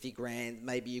 50 grand.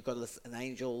 Maybe you've got an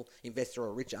angel investor or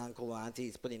a rich uncle or auntie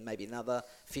who's put in maybe another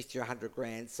 50 or 100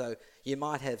 grand. So you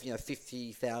might have,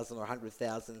 50,000 or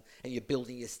 100,000 and you're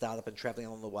building your startup and traveling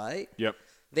on the way. Yep.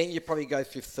 Then you probably go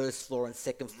through first floor and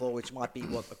second floor, which might be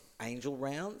angel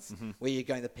rounds, where you're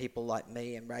going to people like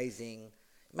me and raising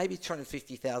maybe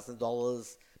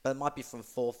 $250,000, but it might be from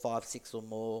 4, 5, 6 or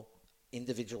more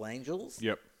individual angels.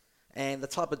 Yep. And the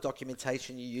type of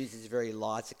documentation you use is very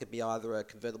light. It could be either a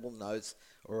convertible note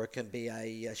or it can be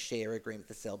a share agreement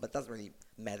to sell, but it doesn't really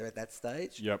matter at that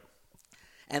stage. Yep.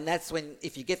 And that's when,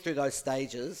 if you get through those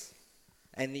stages,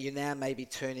 and you're now maybe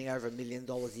turning over $1 million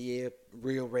a year,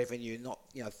 real revenue, not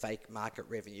fake market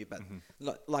revenue, but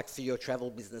not like for your travel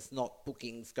business, not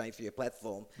bookings going through your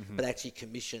platform, but actually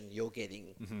commission you're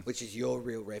getting, which is your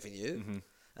real revenue.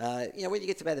 When you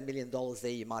get to about $1 million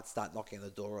there, you might start knocking on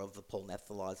the door of the Paul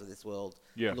Naftali's of this world,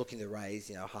 looking to raise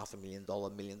 $500,000,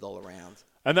 $1 million round.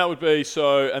 And that would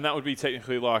be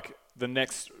technically like the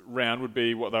next round would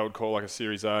be what they would call like a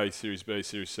Series A, Series B,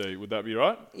 Series C. Would that be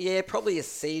right? Yeah, probably a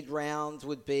seed round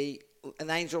would be an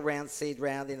angel round, seed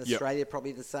round. In Australia,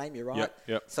 probably the same. You're right.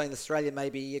 Yep. So in Australia,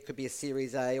 maybe it could be a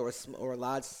Series A or a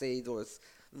large seed, or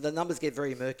the numbers get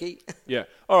very murky. Yeah.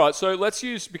 All right. So let's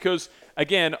use, because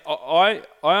again, I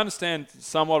understand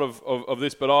somewhat of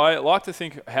this, but I like to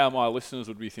think how my listeners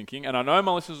would be thinking, and I know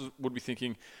my listeners would be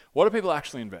thinking, what do people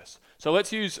actually invest? So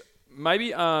let's use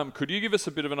maybe. Could you give us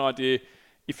a bit of an idea?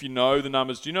 If you know the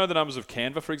numbers, do you know the numbers of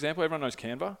Canva, for example? Everyone knows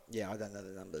Canva. Yeah, I don't know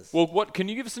the numbers. Well, can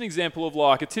you give us an example of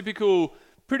like a typical,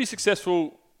 pretty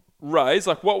successful raise?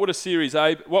 Like what would a Series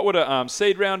A, what would a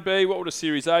seed round be? What would a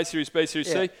Series A, Series B,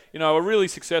 Series C? A really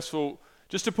successful,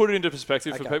 just to put it into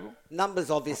perspective for people. Numbers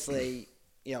obviously,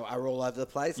 are all over the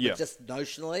place, but just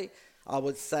notionally, I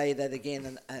would say that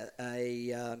again,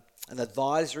 an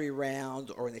advisory round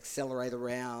or an accelerator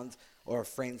round or a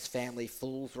friends, family,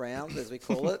 fools round, as we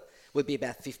call it, would be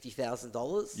about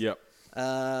 $50,000. Yep.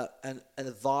 An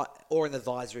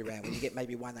advisory round when you get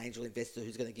maybe one angel investor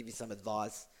who's going to give you some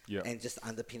advice and just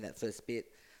underpin that first bit.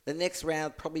 The next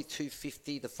round, probably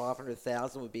 $250,000 to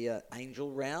 $500,000 would be an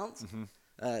angel round.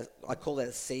 I call that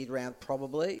a seed round,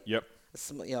 probably. Yep.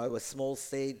 A small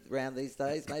seed round these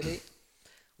days, maybe.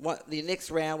 the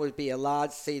next round would be a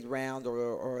large seed round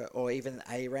or even an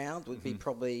A round would be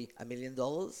probably $1 million.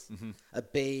 A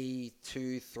B,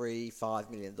 $2, $3, $5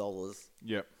 million.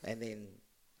 Yep. And then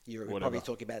you're Whatever. probably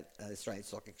talking about Australian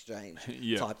Stock Exchange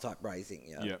type raising.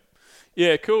 You know? Yep.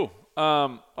 Yeah, cool.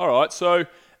 All right. So,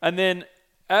 and then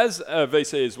as a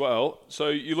VC as well, so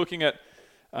you're looking at,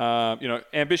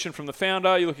 ambition from the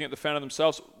founder, you're looking at the founder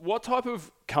themselves. What type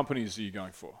of companies are you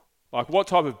going for? Like what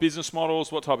type of business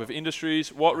models, what type of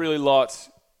industries, what really lights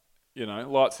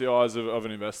the eyes of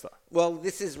an investor? Well,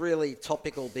 this is really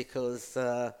topical because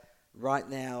right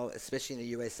now, especially in the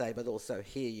USA, but also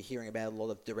here, you're hearing about a lot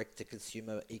of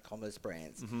direct-to-consumer e-commerce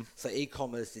brands. So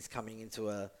e-commerce is coming into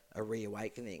a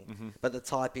reawakening. But the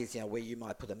type is, where you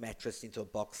might put a mattress into a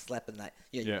box, slap a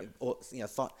name,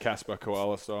 Casper,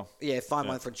 koala style. Yeah, find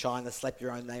one from China, slap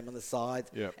your own name on the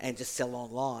side, and just sell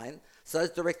online. So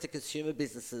those direct-to-consumer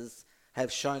businesses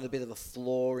have shown a bit of a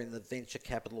flaw in the venture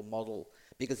capital model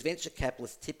because venture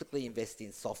capitalists typically invest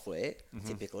in software,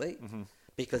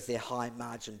 because they're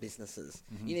high-margin businesses.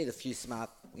 You need a few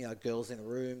smart, girls in a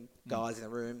room, guys in a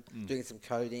room, doing some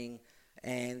coding,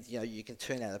 and you can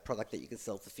turn out a product that you can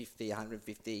sell for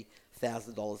 $50,000,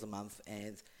 $150,000 a month,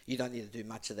 and you don't need to do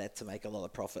much of that to make a lot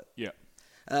of profit. Yeah.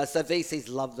 So VCs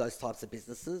love those types of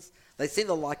businesses. They seem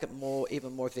to like it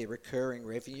even more if they're recurring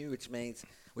revenue,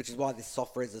 which is why this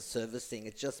software as a service thing.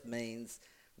 It just means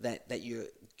that you're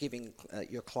giving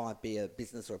your client, be a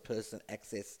business or a person,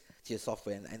 access to your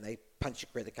software, and they punch your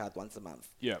credit card once a month.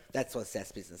 Yeah. That's what a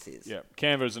SaaS business is. Yeah.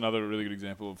 Canva is another really good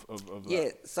example of that. Yeah.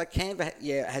 So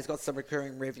Canva, has got some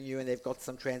recurring revenue, and they've got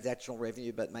some transactional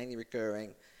revenue, but mainly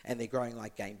recurring. And they're growing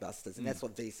like gangbusters. And that's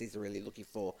what VCs are really looking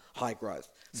for, high growth.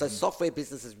 So software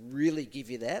businesses really give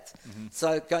you that.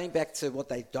 So going back to what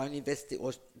they don't invest in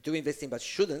or do invest in but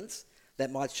shouldn't,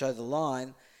 that might show the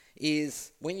line,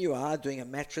 is when you are doing a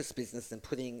mattress business and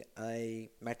putting a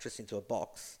mattress into a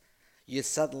box, you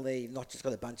suddenly not just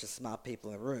got a bunch of smart people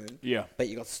in a room, but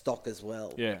you got stock as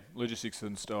well. Yeah, logistics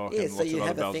and stock. Yeah, and so lots you of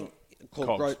have other a thing called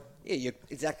COGS. growth. Yeah,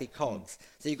 exactly, COGS.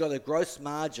 So you've got a gross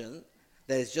margin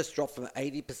that has just dropped from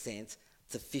 80%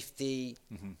 to 50%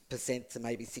 to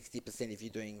maybe 60% if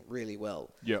you're doing really well.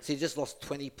 Yep. So you just lost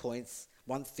 20 points,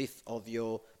 1/5 of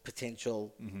your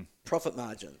potential profit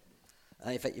margin.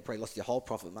 In fact, you probably lost your whole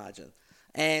profit margin.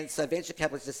 And so venture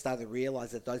capitalists just started to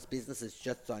realize that those businesses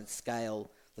just don't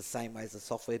scale the same way as a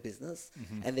software business.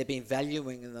 And they've been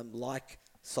valuing them like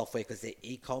software because they're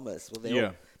e-commerce.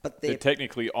 Well, they're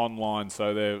technically online,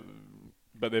 so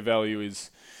their value is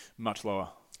much lower.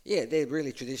 Yeah, they're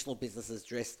really traditional businesses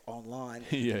dressed online.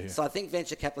 So I think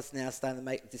venture capitalists now are starting to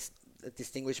make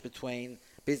distinguish between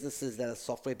businesses that are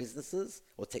software businesses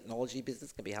or technology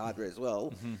business, can be hardware as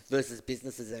well, versus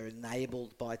businesses that are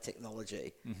enabled by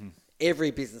technology.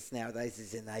 Every business nowadays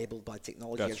is enabled by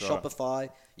technology. That's At right. Shopify,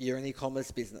 you're an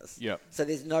e-commerce business. Yep. So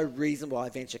there's no reason why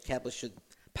venture capitalists should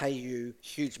pay you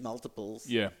huge multiples.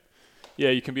 Yeah.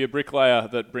 Yeah, you can be a bricklayer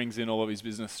that brings in all of his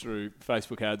business through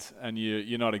Facebook ads, and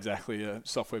you're not exactly a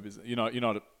software business. You're not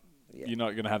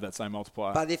going to have that same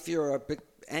multiplier. But if you're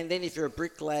a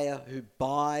bricklayer who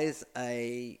buys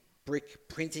a brick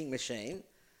printing machine,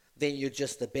 then you're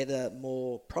just a better,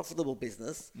 more profitable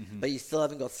business, but you still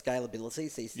haven't got scalability,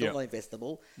 so you're still not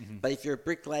investable. But if you're a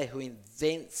bricklayer who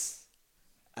invents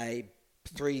a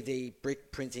 3D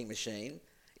brick printing machine,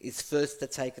 is first to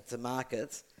take it to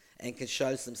market, and can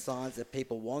show some signs that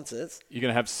people want it, you're going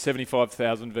to have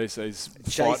 75,000 VCs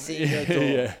chasing your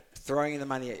door, throwing the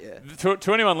money at you.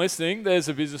 To anyone listening, there's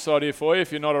a business idea for you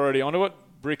if you're not already onto it.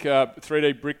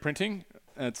 3D brick printing.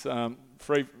 It's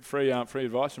free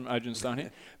advice from Adrian Stone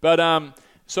here. But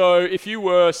so if you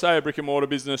were, say, a brick and mortar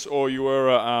business, or you were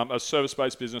a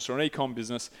service-based business or an e-com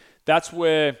business, that's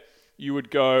where you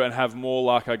would go and have more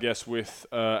luck, I guess, with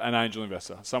an angel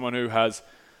investor, someone who has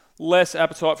less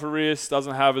appetite for risk,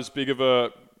 doesn't have as big of a,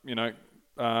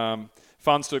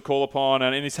 funds to call upon,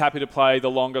 and is happy to play the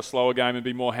longer, slower game and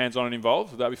be more hands-on and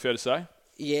involved. Would that be fair to say?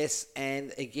 Yes,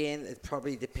 and again, it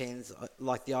probably depends.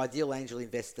 Like the ideal angel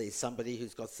investor is somebody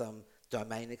who's got some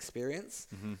domain experience.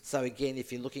 So again,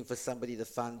 if you're looking for somebody to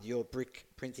fund your brick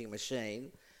printing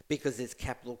machine, because there's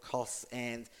capital costs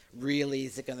and really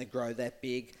is it going to grow that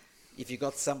big? If you've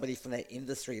got somebody from that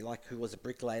industry, like who was a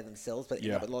bricklayer themselves, but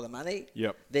have a lot of money,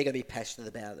 they're going to be passionate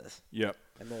about it.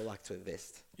 And more like to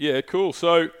invest. Yeah, cool.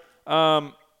 So,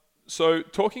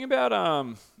 talking about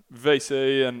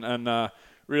VC and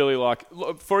really like,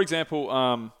 for example,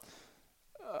 I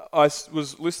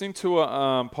was listening to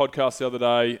a podcast the other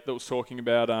day that was talking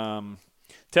about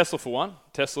Tesla for one.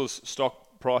 Tesla's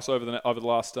stock price over the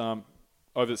last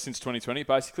since 2020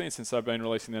 basically, and since they've been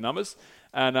releasing their numbers,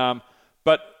 and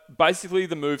but basically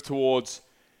the move towards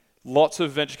lots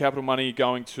of venture capital money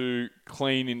going to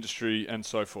clean industry and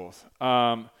so forth.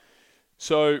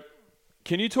 So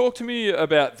can you talk to me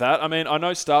about that? I mean, I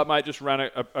know StartMate just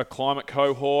ran a climate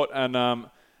cohort, and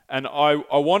I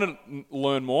want to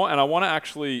learn more, and I want to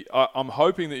actually, I'm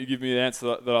hoping that you give me the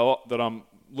answer that I'm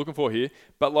looking for here.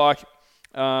 But like,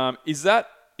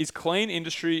 is clean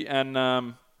industry and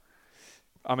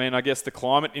I mean, I guess the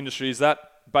climate industry, is that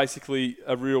basically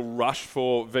a real rush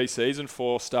for VCs and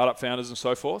for startup founders and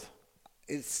so forth?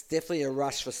 It's definitely a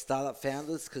rush for startup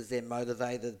founders because they're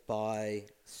motivated by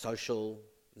social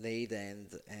need and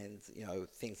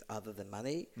things other than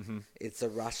money. It's a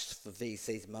rush for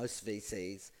VCs, most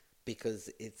VCs, because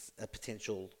it's a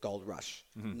potential gold rush,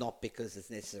 not because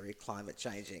it's necessarily climate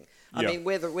changing. I mean,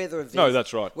 whether a VC, no,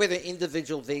 that's right. Whether an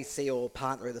individual VC or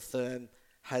partner at a firm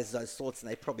has those thoughts,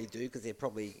 and they probably do because they're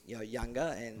probably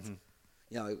younger and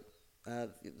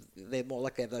they're more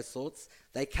likely to have those thoughts.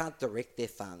 They can't direct their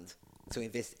fund to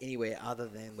invest anywhere other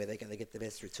than where they're going to get the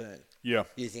best return.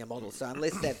 Using a model. So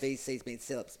unless that VC's been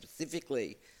set up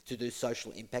specifically to do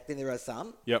social impact, and there are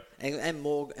some, and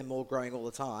more growing all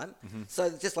the time. So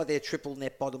just like they're triple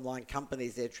net bottom line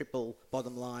companies, they're triple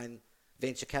bottom line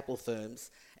venture capital firms,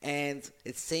 and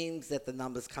it seems that the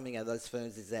numbers coming out of those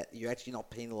firms is that you're actually not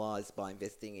penalised by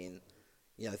investing in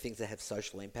things that have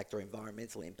social impact or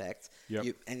environmental impact.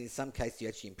 And in some cases, you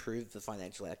actually improve the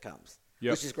financial outcomes,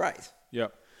 which is great.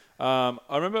 I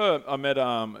remember I met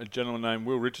a gentleman named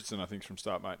Will Richardson, I think, from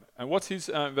StartMate. And what's his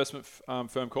investment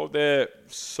firm called? They're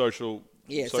social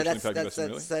impact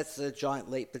investment, really? That's the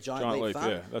Giant Leap, Giant Leap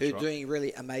Fund, who are doing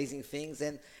really amazing things.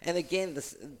 And again,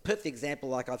 this perfect example,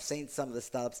 like I've seen some of the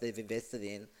startups they've invested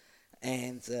in,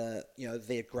 and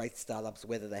they're great startups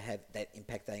whether they have that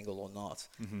impact angle or not.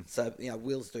 So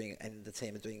Will's doing, and the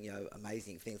team are doing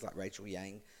amazing things like Rachel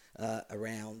Yang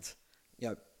around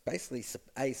basically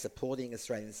A, supporting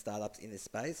Australian startups in this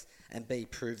space, and B,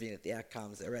 proving that the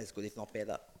outcomes are as good if not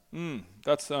better.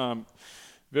 That's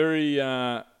very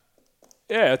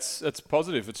it's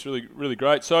positive. It's really, really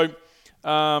great. So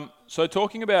so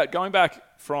talking about going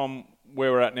back from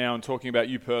where we're at now and talking about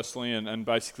you personally and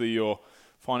basically your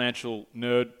financial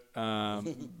nerd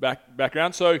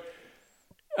background. So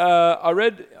I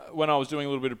read when I was doing a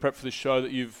little bit of prep for this show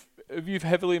that you've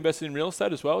heavily invested in real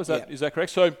estate as well. Is that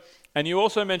correct? So, and you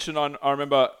also mentioned I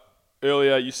remember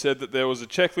earlier you said that there was a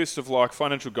checklist of like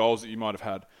financial goals that you might have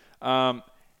had. I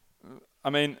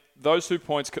mean, those 2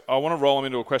 points, I want to roll them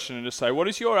into a question and just say, what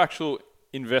is your actual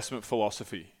investment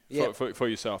philosophy for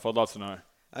yourself? I'd love to know.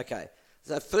 Okay.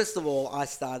 So first of all, I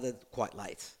started quite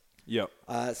late.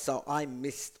 So I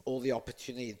missed all the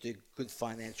opportunity to do good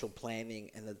financial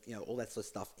planning and all that sort of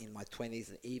stuff in my 20s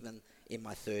and even in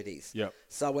my 30s.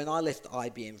 So when I left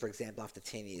IBM, for example, after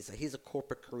 10 years, so here's a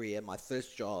corporate career, my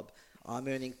first job, I'm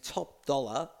earning top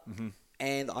dollar,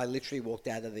 and I literally walked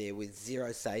out of there with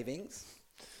zero savings.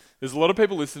 There's a lot of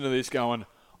people listening to this going,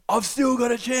 I've still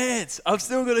got a chance. Well,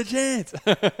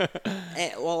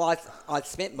 I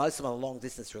spent most of my long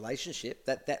distance relationship.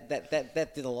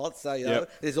 That did a lot. So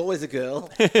there's always a girl.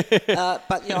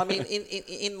 But I mean,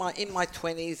 in my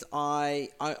 20s, I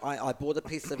bought a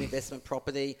piece of investment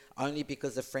property only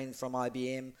because a friend from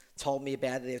IBM told me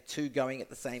about it. There were two going at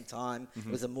the same time. It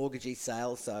was a mortgagee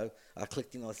sale, so I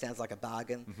clicked in on it. Sounds like a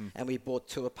bargain. And we bought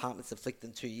 2 apartments and flicked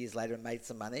them 2 years later and made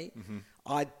some money.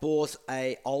 I bought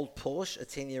a old Porsche, a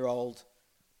 10-year-old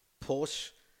Porsche.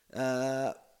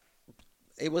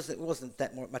 It wasn't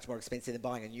that much more expensive than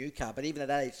buying a new car, but even at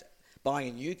that age, buying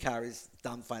a new car is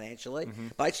dumb financially.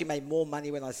 But I actually made more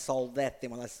money when I sold that than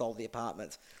when I sold the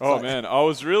apartment. Man, I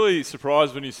was really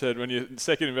surprised when you said when your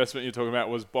second investment you're talking about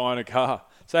was buying a car.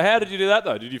 So how did you do that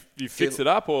though? Did you fix it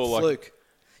up or fluke?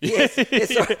 Yes,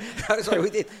 sorry, we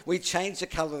did. We changed the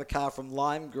colour of the car from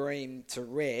lime green to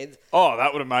red. Oh,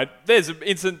 that would have made... There's an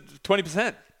instant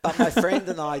 20%. But my friend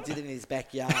and I did it in his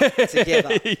backyard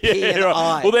together.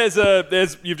 I. Well, there's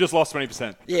you've just lost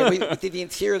 20%. Yeah, we did the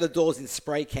interior of the doors in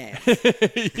spray cans.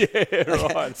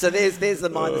 Right. So there's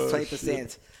the minus 20%.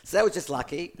 Shit. So that was just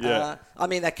lucky. Yeah. I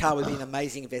mean, that car would be an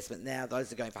amazing investment now.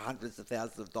 Those are going for hundreds of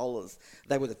thousands of dollars.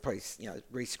 They would have probably,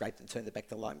 re-scraped and turned it back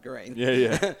to lime green.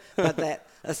 Yeah. But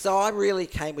so I really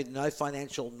came with no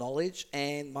financial knowledge,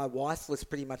 and my wife was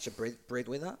pretty much a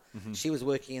breadwinner. She was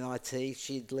working in IT.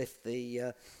 She'd left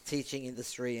the teaching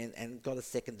industry and got a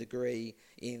second degree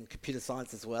in computer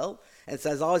science as well. And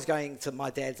so as I was going to my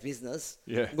dad's business,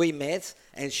 we met,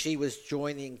 and she was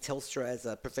joining Telstra as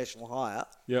a professional hire.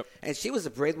 And she was a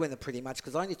breadwinner pretty much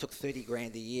because I only took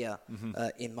 $30,000 a year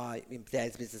in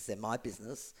dad's business and my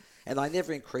business. And I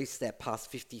never increased that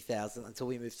past $50,000 until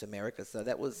we moved to America. So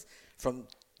that was from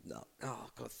no, oh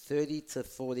God, 30 to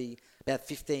 40, about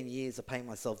 15 years of paying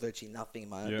myself virtually nothing in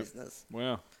my own business.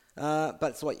 Wow. But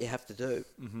it's what you have to do.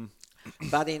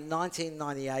 But in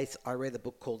 1998, I read a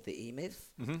book called The E-Myth.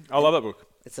 I love that book.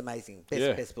 It's amazing.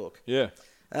 Best book. Yeah.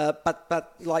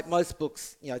 But like most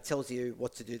books, it tells you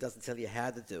what to do, doesn't tell you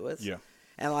how to do it. Yeah.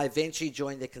 And I eventually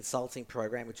joined the consulting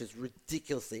program, which is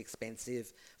ridiculously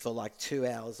expensive, for like 2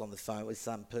 hours on the phone with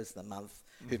some person a month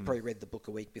who probably read the book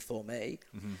a week before me.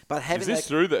 But having Is this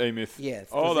through the E-Myth? Yeah.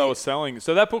 Oh, they were selling.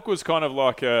 So that book was kind of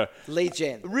like a lead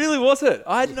gen. Really, was it?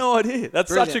 I had no idea.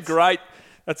 That's such a great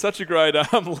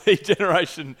lead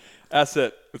generation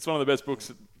asset. It's one of the best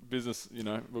books, business,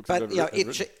 books I've ever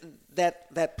written.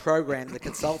 That program, the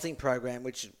consulting program,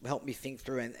 which helped me think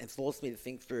through and forced me to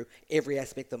think through every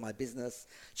aspect of my business,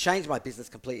 changed my business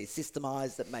completely,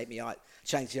 systemized. It made me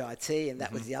change the IT, and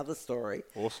that was the other story.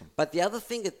 Awesome. But the other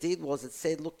thing it did was it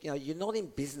said, look, you're not in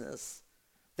business.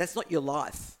 That's not your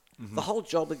life. The whole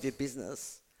job of your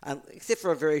business, except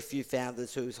for a very few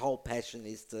founders whose whole passion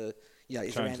is to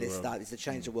is around their start, is to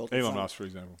change the world. Elon Musk, for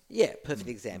example. Yeah, perfect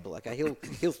example. Okay,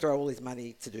 he'll throw all his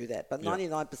money to do that. But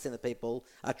 99% of people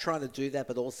are trying to do that,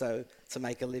 but also to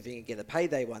make a living and get a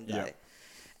payday one day. Yeah.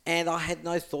 And I had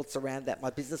no thoughts around that. My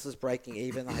business was breaking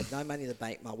even. I had no money in the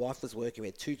bank. My wife was working. We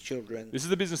had 2 children. This is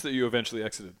the business that you eventually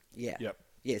exited. Yeah. Yep.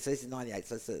 Yeah, so this is 98.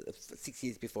 So it's 6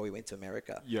 years before we went to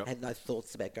America. Yep. I had no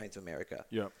thoughts about going to America.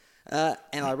 Yep.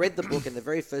 And I read the book, and the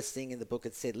very first thing in the book,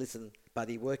 it said, listen,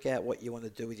 buddy, work out what you want to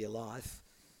do with your life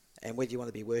and whether you want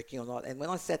to be working or not. And when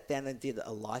I sat down and did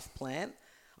a life plan,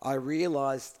 I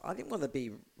realized I didn't want to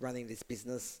be running this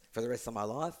business for the rest of my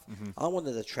life. I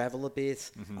wanted to travel a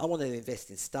bit. I wanted to invest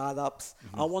in startups.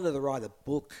 I wanted to write a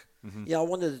book. I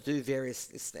wanted to do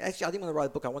various... Actually, I didn't want to write a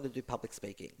book. I wanted to do public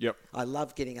speaking. Yep. I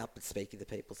love getting up and speaking to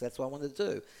people. So that's what I wanted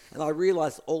to do. And I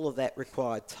realized all of that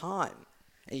required time.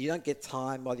 And you don't get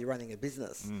time while you're running a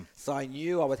business. So I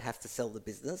knew I would have to sell the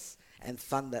business and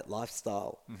fund that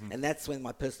lifestyle. And that's when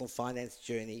my personal finance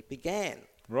journey began.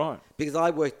 Right. Because I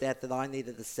worked out that I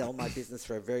needed to sell my business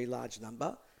for a very large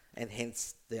number, and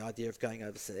hence the idea of going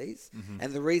overseas.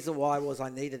 And the reason why was I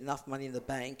needed enough money in the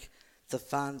bank to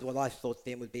fund what I thought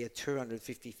then would be a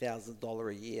 $250,000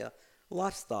 a year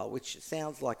lifestyle, which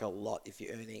sounds like a lot if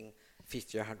you're earning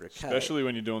 50 or 100K. Especially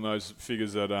when you're doing those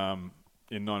figures at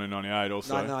in 1998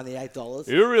 also. $998.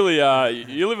 You're really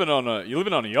you're living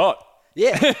on a yacht.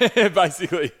 Yeah.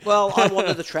 Basically. Well, I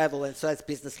wanted to travel, and so that's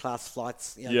business class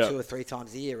flights, 2 Yep. or 3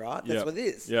 times a year, right? That's Yep. what it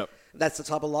is. Yep. That's the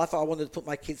type of life I wanted to put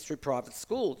my kids through private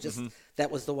school. That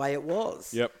was the way it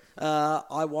was. Yep.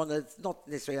 I wanted not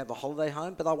necessarily to have a holiday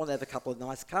home, but I wanted to have a couple of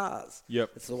nice cars.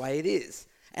 Yep. It's the way it is.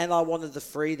 And I wanted the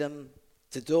freedom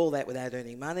to do all that without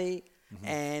earning money.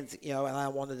 And, and I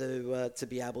wanted to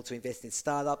be able to invest in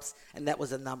startups. And that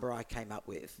was a number I came up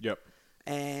with. Yep.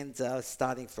 And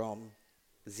starting from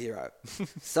 0.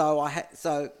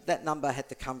 So that number had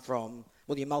to come from,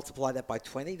 well, you multiply that by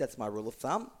 20, that's my rule of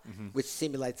thumb, which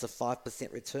simulates a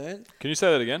 5% return. Can you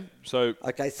say that again? So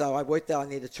Okay, so I worked out I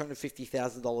needed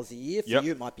 $250,000 a year. For Yep.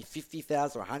 you, it might be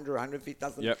 50,000 or 100, 150,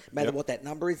 doesn't Yep. matter Yep. what that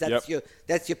number is. That's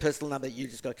your personal number you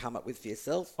just got to come up with for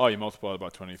yourself, you multiply it by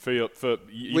 20 you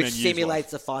which mean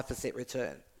simulates a 5%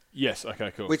 return. Yes.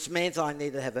 Okay. Cool. Which means I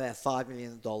need to have about $5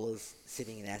 million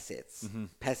sitting in assets,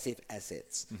 passive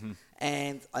assets.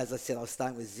 And as I said, I was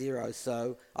starting with 0.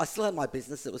 So I still had my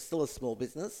business. It was still a small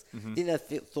business. Didn't have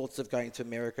thoughts of going to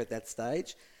America at that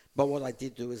stage. But what I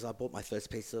did do is I bought my first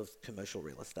piece of commercial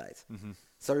real estate.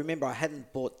 So remember, I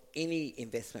hadn't bought any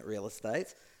investment real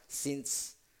estate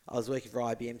since I was working for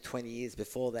IBM 20 years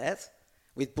before that.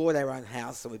 We'd bought our own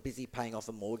house and we're busy paying off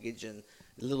a mortgage and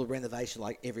a little renovation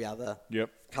like every other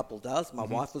couple does. My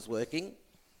wife was working.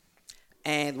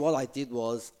 And what I did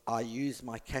was I used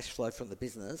my cash flow from the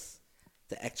business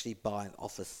to actually buy an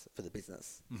office for the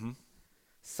business.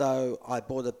 So I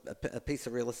bought a piece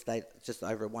of real estate just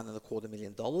over $1.25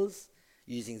 million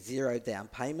using 0 down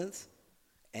payment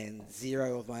and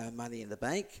 0 of my own money in the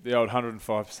bank. The old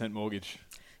 105% mortgage.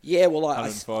 Yeah, well,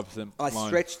 105% I loan.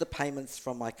 stretched the payments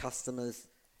from my customers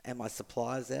and my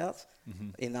suppliers out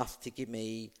enough to give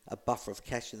me a buffer of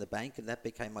cash in the bank, and that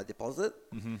became my deposit.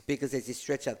 Because as you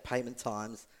stretch out payment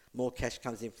times, more cash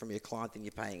comes in from your client than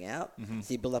you're paying out.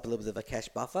 So you build up a little bit of a cash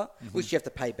buffer, which you have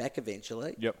to pay back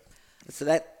eventually. Yep. So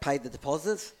that paid the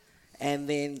deposit, and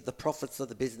then the profits of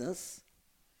the business,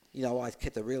 I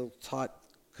kept a real tight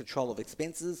control of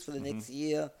expenses for the next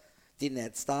year, didn't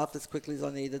add staff as quickly as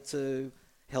I needed to,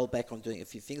 held back on doing a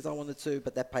few things I wanted to,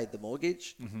 but that paid the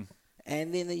mortgage.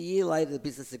 And then a year later, the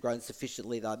business had grown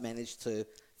sufficiently that I managed to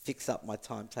fix up my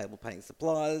timetable paying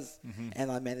suppliers,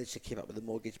 and I managed to keep up with the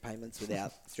mortgage payments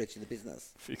without stretching the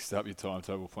business. Fixed up your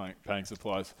timetable paying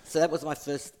supplies. So that was my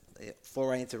first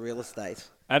foray into real estate.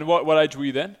 And what age were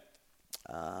you then?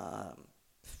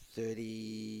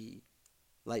 30,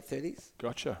 late 30s.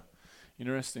 Gotcha.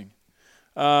 Interesting.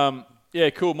 Yeah,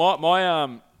 cool.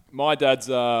 My dad's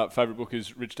favourite book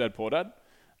is Rich Dad Poor Dad.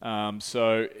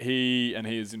 So he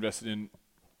has invested in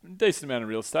a decent amount of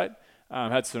real estate.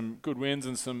 Had some good wins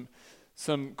and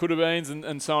some could have beens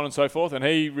and so on and so forth. And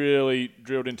he really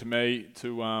drilled into me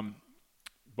to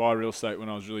buy real estate when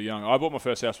I was really young. I bought my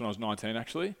first house when I was 19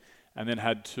 actually, and then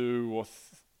had I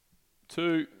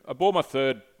bought my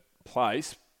third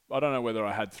place. I don't know whether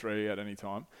I had three at any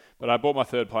time, but I bought my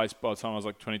third place by the time I was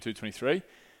like 22, 23.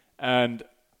 And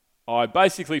I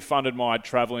basically funded my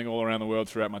travelling all around the world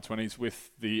throughout my 20s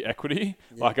with the equity.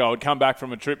 Yeah. Like I would come back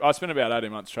from a trip. I spent about 18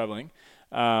 months travelling.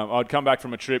 I'd come back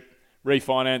from a trip,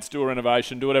 refinance, do a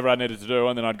renovation, do whatever I needed to do,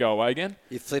 and then I'd go away again.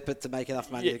 You flip it to make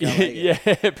enough money to go away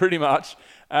again. Yeah, pretty much.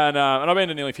 And I've been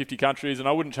to nearly 50 countries, and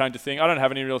I wouldn't change a thing. I don't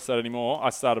have any real estate anymore. I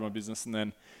started my business, and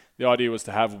then the idea was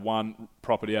to have one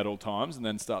property at all times and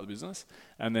then start the business.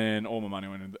 And then all my money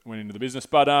went into the business.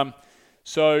 But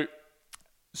so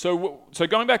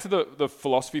going back to the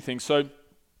philosophy thing. So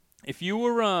if you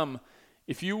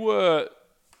were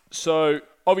so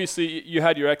obviously you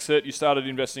had your exit, you started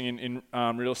investing in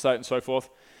real estate and so forth.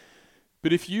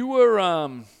 But if you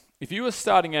were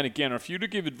starting out again, or if you were to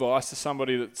give advice to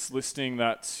somebody that's listening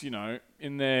that's,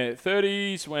 in their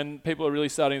 30s, when people are really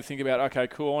starting to think about, okay,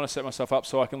 cool, I want to set myself up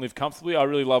so I can live comfortably. I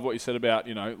really love what you said about,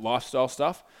 lifestyle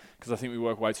stuff, because I think we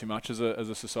work way too much as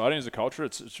a society, as a culture.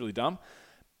 It's really dumb.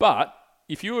 But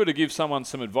if you were to give someone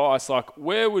some advice, like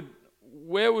where would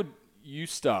you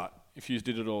start if you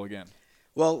did it all again?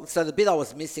 Well, so the bit I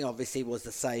was missing, obviously, was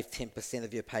to save 10%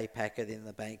 of your pay packet in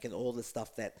the bank and all the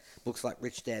stuff that books like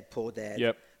Rich Dad, Poor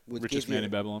Dad would Richest give Man you.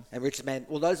 in Babylon. And Richest Man,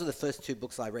 well, those were the first two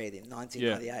books I read in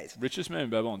 1998. Yeah. Richest Man in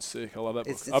Babylon's sick. I love that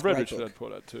book. It's I've read great Rich book. Dad, Poor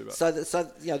Dad too. But. So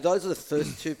those are the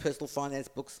first two personal finance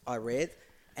books I read.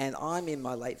 And I'm in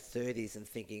my late 30s and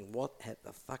thinking, what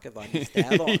the fuck have I missed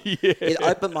out on? Yeah. It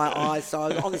opened my eyes. So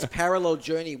I'm on this parallel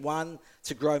journey, one,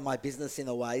 to grow my business in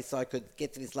a way so I could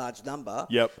get to this large number.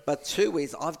 Yep. But two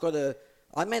is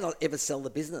I may not ever sell the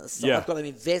business. So I've got to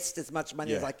invest as much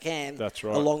money as I can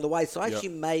along the way. So I actually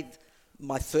made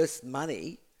my first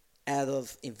money out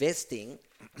of investing,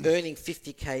 earning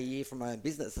 $50K a year from my own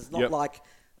business. It's not like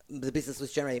the business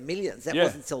was generating millions. That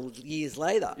wasn't until years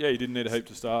later. Yeah, you didn't need a heap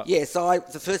to start. Yeah, so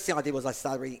the first thing I did was I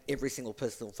started reading every single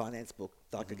personal finance book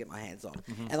that I could get my hands on.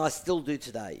 And I still do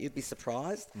today. You'd be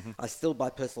surprised. I still buy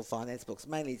personal finance books,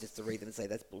 mainly just to read them and say,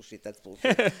 that's bullshit.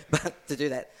 But to do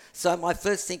that. So my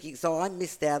first thinking, so I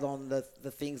missed out on the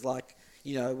things like,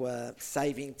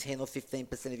 saving 10 or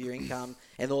 15% of your income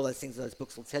and all those things those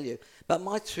books will tell you. But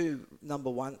my two number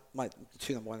one rules.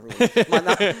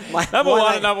 My number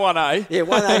one and number 1A. Yeah,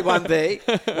 1A,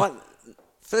 1B.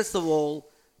 First of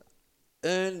all,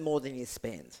 earn more than you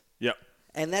spend. Yep.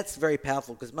 And that's very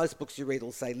powerful because most books you read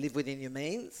will say live within your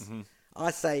means. I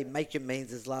say make your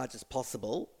means as large as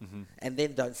possible and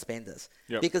then don't spend it.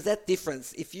 Yep. Because that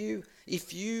difference, if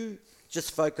you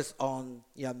just focus on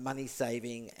money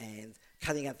saving and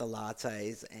cutting out the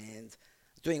lattes and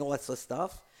doing all that sort of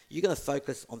stuff, you're going to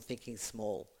focus on thinking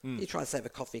small. You try and save a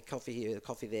coffee here, a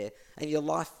coffee there, and your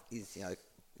life is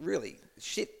really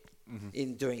shit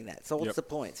in doing that. So what's the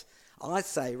point? I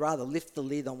say rather lift the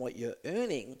lid on what you're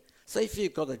earning. So if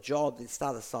you've got a job, then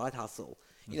start a side hustle.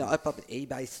 Open up an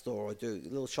eBay store or do a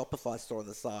little Shopify store on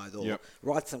the side, or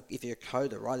write some. If you're a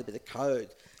coder, write a bit of code.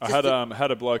 I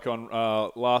had a bloke on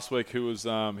last week who was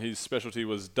his specialty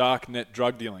was dark net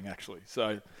drug dealing, actually.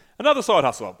 So another side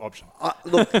hustle option.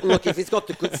 Look, if it's got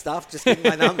the good stuff, just give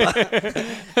me my number.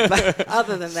 But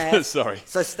other than that, sorry.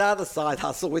 So start a side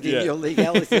hustle within your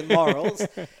legalities and morals,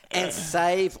 and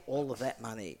save all of that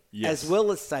money, as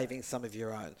well as saving some of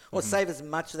your own, or save as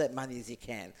much of that money as you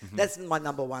can. That's my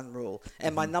number one rule.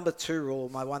 And my number two rule,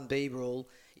 my 1B rule,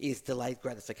 is delayed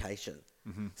gratification.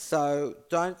 So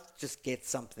don't just get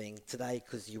something today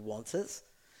because you want it.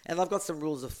 And I've got some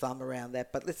rules of thumb around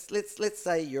that. But let's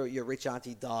say your rich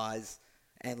auntie dies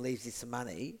and leaves you some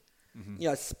money.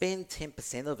 Spend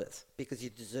 10% of it because you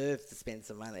deserve to spend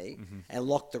some money, and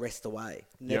lock the rest away,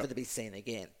 never to be seen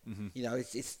again.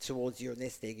 It's towards your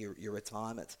nest egg, your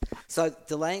retirement. So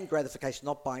delaying gratification,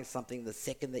 not buying something the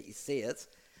second that you see it,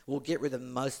 will get rid of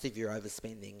most of your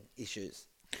overspending issues.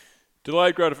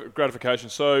 Delayed gratification.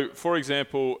 So, for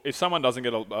example, if someone doesn't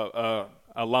get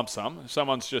a lump sum, if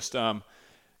someone's just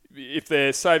if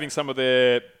they're saving some of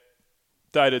their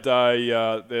day-to-day,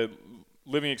 their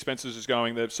living expenses is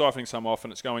going, they're siphoning some off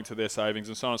and it's going to their savings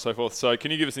and so on and so forth. So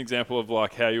can you give us an example of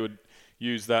like how you would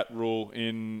use that rule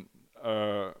in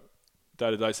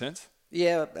day-to-day sense?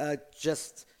 Yeah,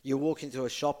 just you walk into a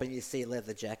shop and you see a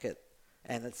leather jacket,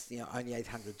 and it's only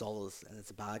 $800, and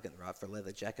it's a bargain, right, for a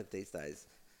leather jacket these days.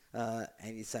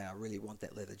 And you say, I really want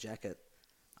that leather jacket.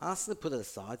 Ask them to put it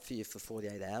aside for you for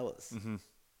 48 hours. Mm-hmm.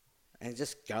 And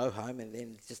just go home and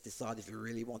then just decide if you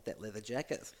really want that leather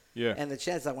jacket. Yeah. And the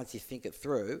chances are, once you think it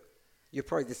through, you'll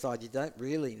probably decide you don't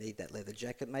really need that leather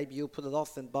jacket. Maybe you'll put it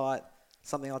off and buy it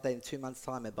something like that in 2 months'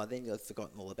 time, and by then you'll have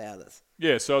forgotten all about it.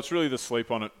 Yeah, so it's really the sleep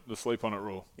on it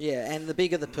rule. Yeah, and the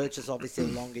bigger the purchase, obviously,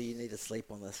 the longer you need to sleep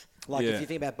on it. Like Yeah. if you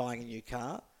think about buying a new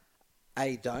car,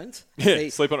 A, don't. Yeah, B,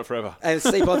 sleep on it forever. and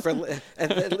sleep on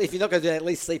and if you're not going to do that, at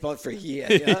least sleep on it for a year.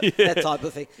 That type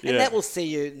of thing, and that will see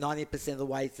you 90% of the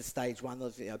way to stage one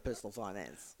of personal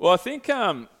finance. Well, I think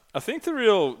the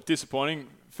real disappointing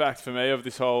fact for me of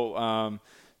this whole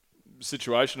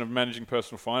situation of managing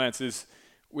personal finance is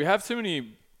we have too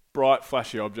many bright,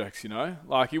 flashy objects.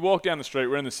 Like you walk down the street.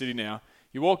 We're in the city now.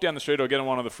 You walk down the street or get on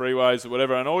one of the freeways or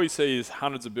whatever, and all you see is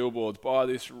hundreds of billboards. Buy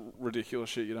this ridiculous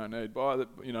shit you don't need. Buy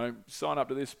the, sign up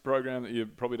to this program that you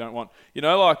probably don't want.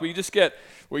 Like we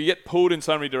get pulled in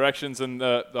so many directions, and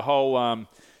the whole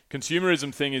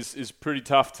consumerism thing is pretty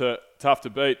tough to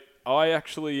beat. I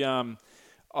actually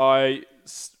I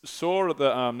saw the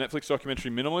Netflix documentary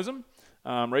Minimalism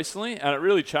recently, and it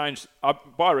really changed.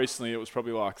 By recently, it was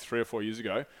probably like 3 or 4 years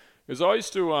ago. Because I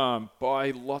used to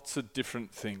buy lots of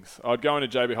different things. I'd go into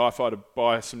JB Hi-Fi to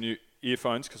buy some new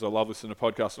earphones because I love listening to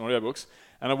podcasts and audiobooks,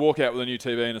 and I'd walk out with a new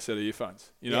TV and a set of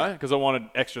earphones, because I wanted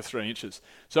extra 3 inches.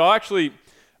 So I've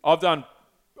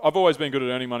always been good at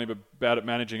earning money but bad at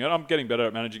managing it. I'm getting better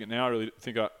at managing it now. I really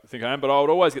think I am, but I would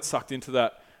always get sucked into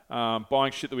that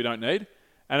buying shit that we don't need.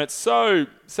 And it's so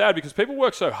sad because people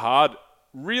work so hard.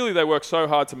 Really, they work so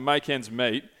hard to make ends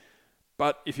meet.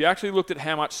 But if you actually looked at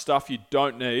how much stuff you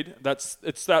don't need,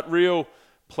 it's that real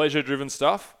pleasure-driven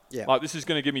stuff. Yeah. Like, this is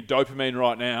going to give me dopamine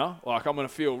right now. Like, I'm going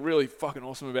to feel really fucking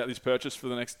awesome about this purchase for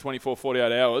the next 24,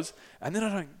 48 hours. And then I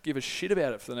don't give a shit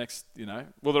about it for the next,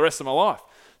 the rest of my life.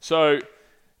 So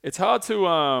it's hard to,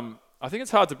 I think it's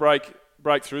hard to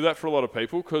break through that for a lot of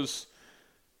people because,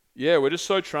 we're just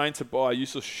so trained to buy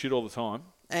useless shit all the time.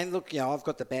 And look, I've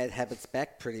got the bad habits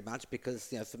back pretty much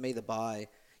because, for me to buy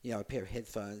a pair of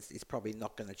headphones is probably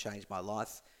not going to change my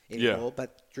life anymore. Yeah.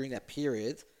 But during that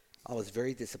period, I was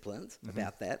very disciplined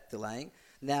about that, delaying.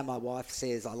 Now my wife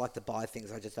says I like to buy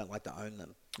things, I just don't like to own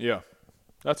them. Yeah,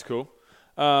 that's cool.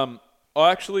 I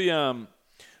actually have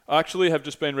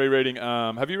just been rereading.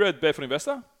 Have you read Barefoot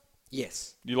Investor?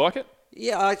 Yes. You like it?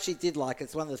 Yeah, I actually did like it.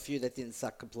 It's one of the few that didn't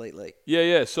suck completely.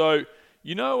 Yeah. So do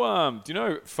you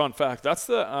know? Fun fact. That's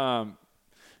the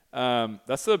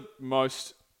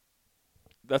most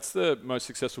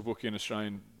successful book in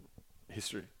Australian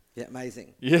history. Yeah,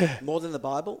 amazing. Yeah. More than the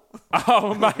Bible?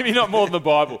 Oh, maybe not more than the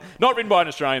Bible. Not written by an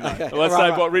Australian, though. Okay. Let's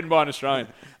Right. say written by an Australian.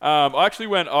 I actually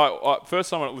went. First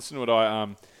time I listened to it, I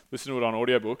listened to it on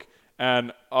audiobook,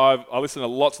 and I listened to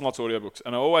lots and lots of audiobooks,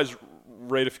 and I always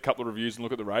read a couple of reviews and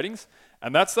look at the ratings,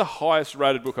 and that's the highest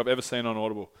rated book I've ever seen on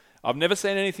Audible. I've never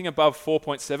seen anything above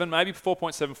 4.7, maybe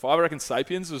 4.75. I reckon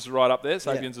Sapiens was right up there.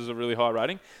 Sapiens is a really high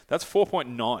rating. That's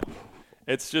 4.9.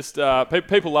 It's just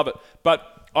people love it.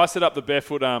 But I set up the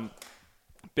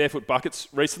barefoot buckets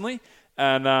recently,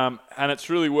 and it's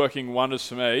really working wonders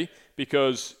for me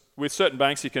because with certain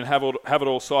banks you can have it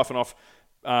all siphon off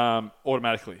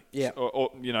automatically. Yeah.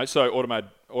 So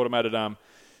automated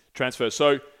transfers.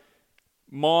 So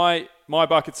my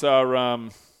buckets are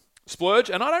splurge,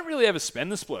 and I don't really ever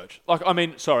spend the splurge.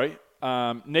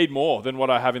 Need more than what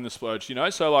I have in the splurge.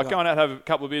 So going out have a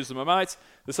couple of beers with my mates.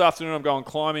 This afternoon I'm going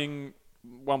climbing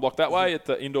 1 block that way at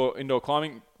the indoor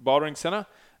climbing bouldering centre,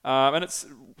 and it's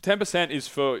 10% is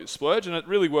for splurge, and it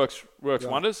really works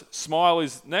wonders. Smile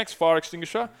is next, fire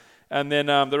extinguisher, and then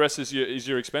the rest is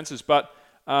your expenses. But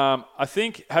I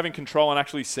think having control and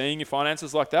actually seeing your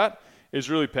finances like that is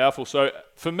really powerful. So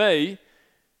for me,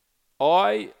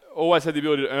 I always had the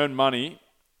ability to earn money.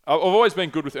 I've always been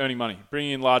good with earning money,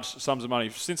 bringing in large sums of money.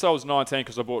 Since I was 19,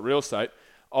 because I bought real estate,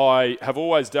 I have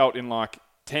always dealt in like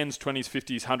 10s, 20s,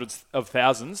 50s, hundreds of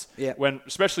thousands. Yeah.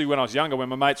 Especially when I was younger, when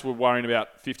my mates were worrying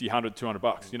about 50, 100, 200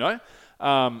 bucks,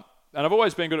 And I've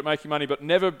always been good at making money, but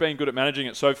never been good at managing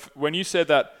it. So when you said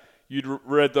that you'd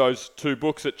read those 2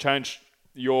 books that changed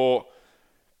your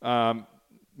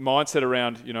mindset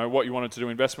around, what you wanted to do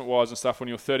investment-wise and stuff when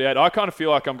you were 38, I kind of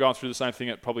feel like I'm going through the same thing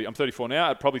I'm 34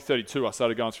 now. At probably 32, I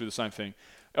started going through the same thing.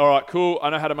 All right, cool. I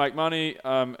know how to make money.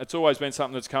 It's always been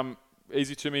something that's come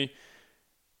easy to me.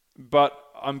 but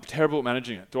I'm terrible at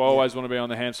managing it. Do I always want to be on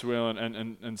the hamster wheel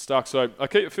and stuck? So I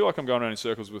feel like I'm going around in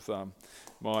circles with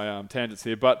my tangents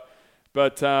here. But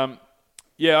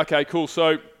yeah, okay, cool.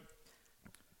 So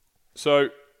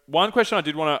one question I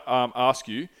did want to ask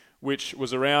you, which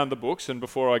was around the books, and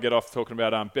before I get off talking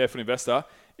about Barefoot Investor,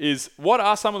 is what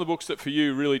are some of the books that for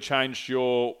you really changed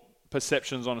your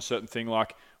perceptions on a certain thing,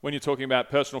 like when you're talking about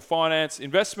personal finance,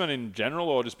 investment in general,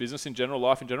 or just business in general,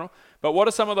 life in general? But what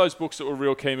are some of those books that were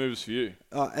real key moves for you?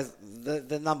 As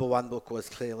the number one book was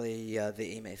clearly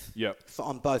the E-Myth. Yep.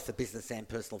 On both the business and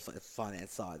personal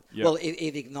finance side. Yep. Well,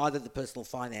 it ignited the personal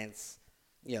finance,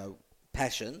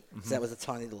 passion. So that was a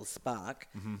tiny little spark.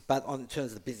 But in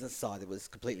terms of the business side, it was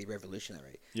completely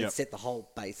revolutionary. Yep. It set the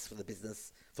whole base for the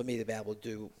business for me to be able to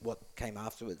do what came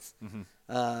afterwards.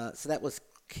 So that was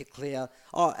clear.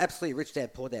 Oh, absolutely, Rich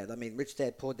Dad, Poor Dad. I mean, Rich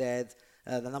Dad, Poor Dad,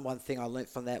 the number one thing I learned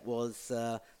from that was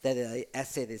that an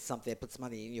asset is something that puts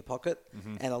money in your pocket,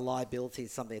 and a liability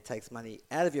is something that takes money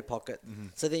out of your pocket.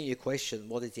 So then you question,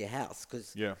 what is your house?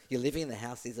 Because you're living in the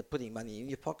house, is it putting money in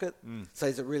your pocket? So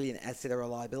is it really an asset or a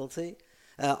liability?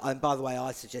 And by the way,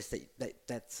 I suggest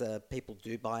that people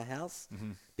do buy a house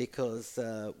because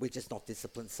we're just not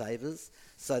disciplined savers.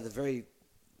 So the very,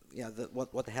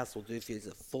 what the house will do for you is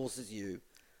it forces you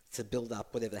to build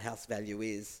up whatever the house value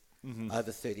is over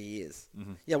 30 years.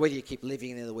 Whether you keep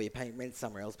living in it or whether you're paying rent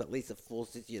somewhere else, but at least it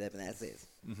forces you to have an asset.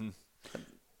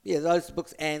 Those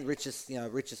books, and Richest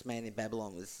Man in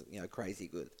Babylon was crazy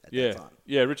good at that time.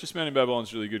 Yeah, Richest Man in Babylon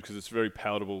is really good because it's very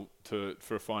palatable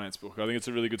for a finance book. I think it's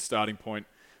a really good starting point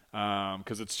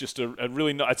because it's just a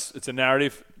really nice, it's a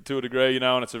narrative to a degree,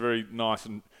 and it's a very nice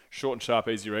and short and sharp,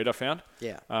 easy read, I found.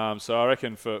 Yeah. So I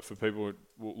reckon for people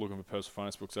looking for personal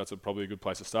finance books, that's probably a good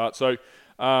place to start. So,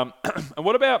 and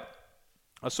what about,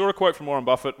 I saw a quote from Warren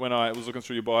Buffett when I was looking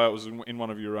through your bio. It was in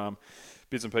one of your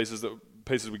bits and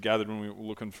pieces we gathered when we were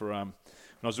looking for, when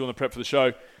I was doing the prep for the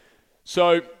show.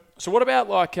 So what about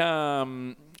like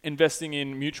investing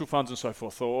in mutual funds and so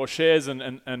forth, or shares and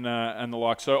the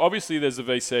like? So obviously there's the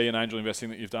VC and angel investing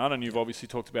that you've done, and you've obviously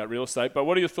talked about real estate, but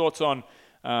what are your thoughts on,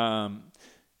 what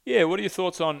are your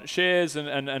thoughts on shares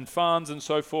and funds and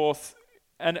so forth,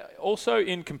 and also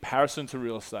in comparison to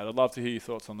real estate? I'd love to hear your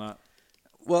thoughts on that.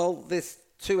 Well, there's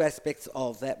two aspects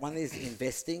of that. One is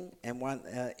investing, and one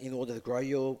in order to grow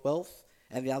your wealth,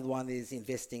 and the other one is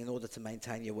investing in order to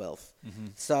maintain your wealth.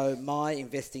 So my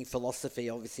investing philosophy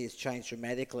obviously has changed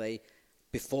dramatically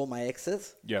before my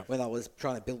exit, when I was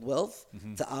trying to build wealth,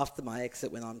 to after my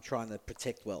exit when I'm trying to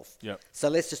protect wealth. So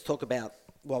let's just talk about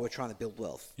while we're trying to build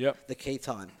wealth, the key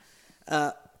time.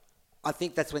 I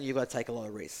think that's when you've got to take a lot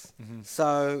of risks.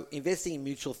 So investing in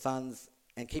mutual funds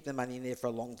and keeping the money in there for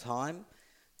a long time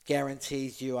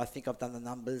guarantees you, I think I've done the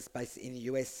numbers, basically in the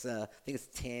US, I think it's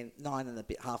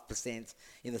 9.5%.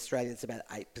 In Australia, it's about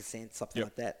 8%, something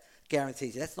like that.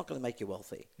 Guarantees you. That's not going to make you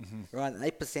wealthy, right? An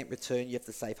 8% return, you have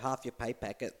to save half your pay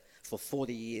packet for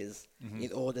 40 years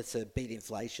in order to beat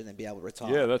inflation and be able to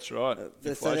retire. Yeah, that's right.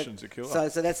 Inflation's a killer.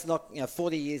 So that's not,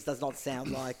 40 years does not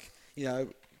sound like,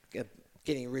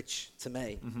 getting rich to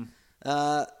me.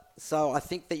 So I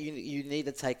think that you need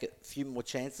to take a few more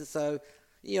chances. So,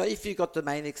 if you've got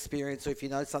domain experience, or if you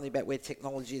know something about where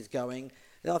technology is going,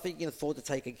 then I think you can afford to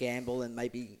take a gamble and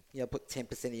maybe, put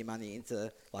 10% of your money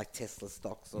into like Tesla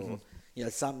stocks or,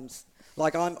 some,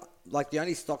 the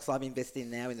only stocks I'm investing in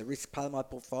now in the risk part of my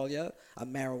portfolio are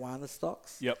marijuana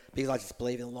stocks. Because I just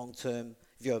believe in the long-term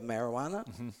view of marijuana.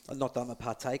 Not that I'm a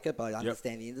partaker, but I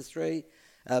understand the industry.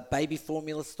 Baby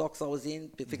formula stocks I was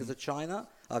in because of China.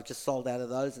 I've just sold out of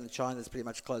those, and China's pretty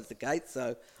much closed the gate.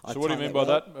 So what do you mean by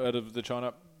that, out of the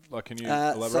China? Like, can you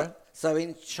elaborate? So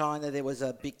in China, there was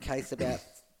a big case about,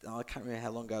 I can't remember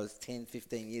how long ago, it was 10,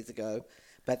 15 years ago,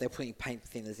 but they're putting paint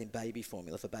thinners in baby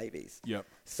formula for babies.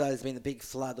 So there's been a big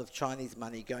flood of Chinese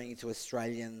money going into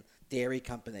Australian dairy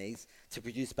companies to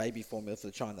produce baby formula for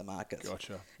the China market.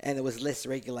 And it was less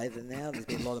regulated than now. There's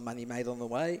been a lot of money made on the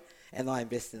way. And I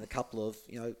invested in a couple of,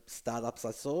 startups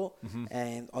I saw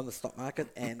and on the stock market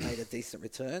and made a decent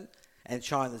return. And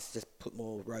China's just put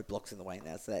more roadblocks in the way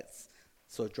now. So that's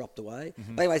sort of dropped away.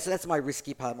 But anyway, so that's my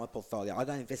risky part of my portfolio. I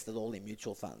don't invest at all in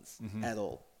mutual funds at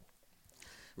all.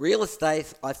 Real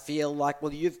estate, I feel like,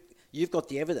 well, you've got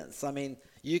the evidence. I mean,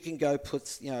 you can go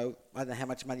put, I don't know how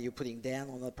much money you're putting down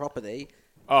on the property.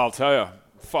 Oh, I'll tell you,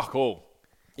 fuck all.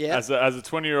 Yeah. As a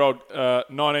 20-year-old,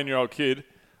 19-year-old kid,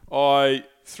 I,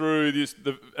 through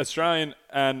the Australian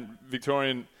and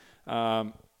Victorian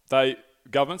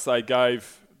governments, they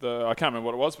gave I can't remember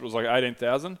what it was, but it was like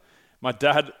 $18,000. My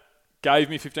dad gave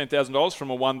me $15,000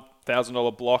 from a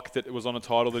 $1,000 block that was on a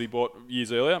title that he bought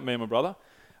years earlier, me and my brother.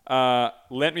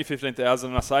 lent me $15,000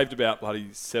 and I saved about bloody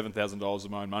 $7,000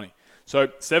 of my own money. So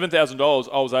 $7,000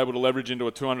 I was able to leverage into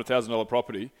a $200,000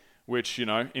 property, which, you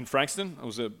know, in Frankston, it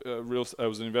was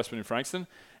an investment in Frankston,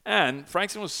 and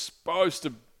Frankston was supposed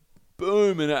to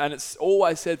boom, and it's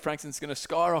always said Frankston's going to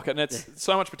skyrocket, and it's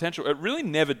so much potential. It really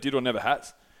never did or never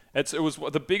has. It was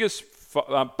the biggest,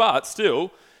 but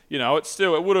still, you know, it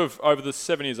would have, over the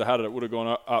 7 years I had it would have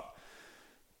gone up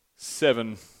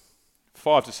 5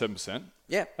 to 7%.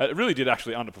 Yeah. It really did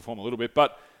actually underperform a little bit,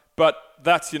 but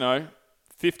that's, you know,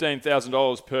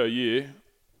 $15,000 per year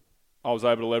I was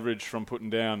able to leverage from putting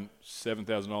down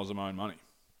 $7,000 of my own money.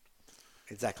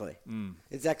 Exactly.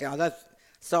 Exactly.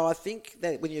 So I think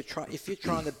that when if you're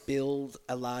trying to build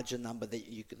a larger number that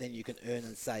then you can earn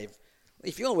and save.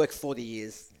 If you want to work 40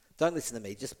 years, don't listen to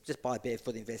me. Just buy a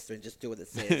Barefoot Investor and just do what it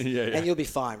says, and you'll be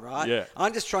fine, right? Yeah.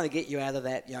 I'm just trying to get you out of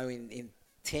that, you know, in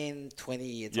 10, 20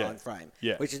 year time frame,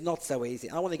 which is not so easy.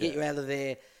 I want to get you out of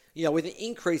there, you know, with an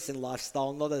increase in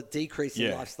lifestyle, not a decrease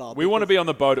in lifestyle. We want to be on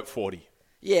the boat at 40.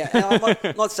 Yeah, and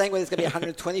I'm not saying whether it's going to be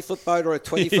a 120-foot boat or a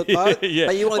 20-foot boat.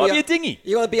 But you want to be a dinghy.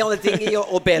 You want to be on a dinghy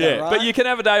or better, right? But you can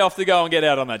have a day off to go and get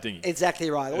out on that dinghy. Exactly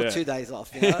right, or 2 days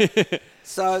off. You know?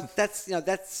 So that's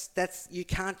you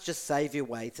can't just save your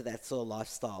way to that sort of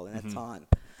lifestyle in that time.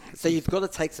 So you've got to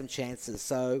take some chances.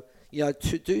 So, you know,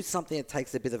 to do something that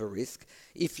takes a bit of a risk.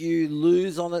 If you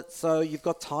lose on it, so you've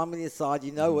got time on your side,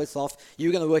 you know worse off.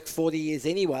 You're going to work 40 years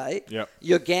anyway. Yep.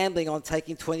 You're gambling on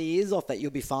taking 20 years off that,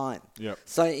 you'll be fine. Yep.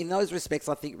 So in those respects,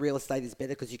 I think real estate is better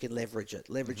because you can leverage it.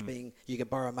 Leverage being you can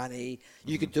borrow money.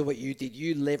 You can do what you did.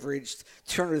 You leveraged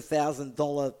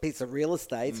 $200,000 piece of real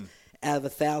estate out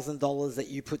of $1,000 that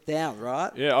you put down,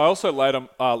 right? Yeah, I also lied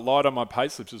on my pay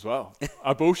slips as well.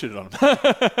 I bullshitted on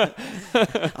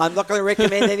them. I'm not going to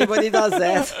recommend anybody does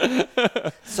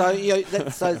that. So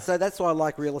so that's why I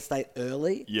like real estate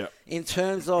early. Yeah. In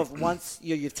terms of once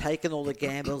you've taken all the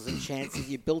gambles and chances,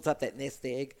 you built up that nest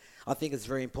egg. I think it's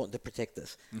very important to protect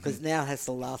it because now it has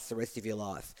to last the rest of your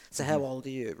life. So how old are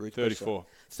you, Ruth? 34.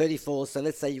 34. So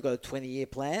let's say you've got a 20-year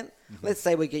plan. Let's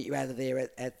say we get you out of there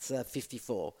at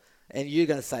 54. And you're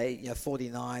going to say, you know,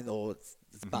 49 or it's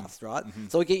bust, right?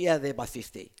 So we'll get you out of there by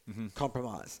 50,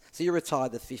 compromise. So you're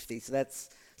retired at 50, so that's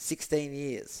 16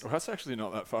 years. Well, that's actually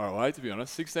not that far away, to be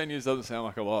honest. 16 years doesn't sound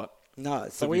like a lot. No,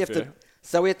 so we have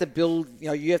to build, you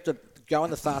know, you have to go on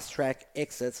the fast track,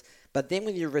 exits, but then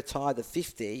when you're retired at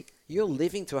 50, you're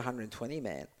living to 120,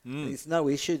 man. There's no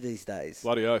issue these days.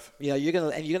 Bloody oath. You know, you're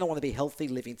going to want to be healthy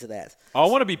living to that. I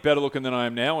want to be better looking than I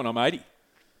am now when I'm 80.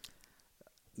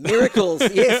 Miracles,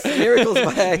 yes, miracles,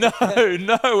 mate.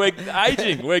 No, we're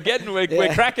aging. We're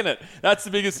cracking it. That's the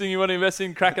biggest thing you want to invest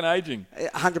in, cracking aging.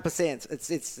 100%.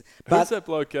 It's. Who's that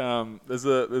bloke? There's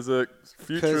a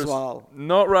futurist. Kurzweil.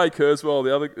 Not Ray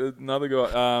Kurzweil. Another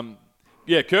guy.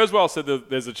 Kurzweil said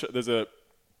that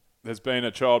there's been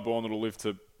a child born that'll live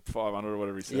to 500 or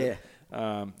whatever he said.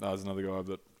 Yeah. There's another guy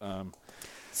that.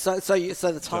 So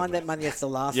the time that money has to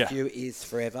last you is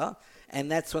forever. And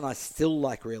that's when I still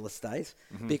like real estate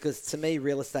because to me,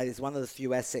 real estate is one of the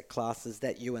few asset classes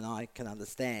that you and I can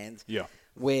understand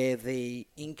where the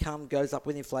income goes up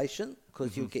with inflation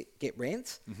because you'll get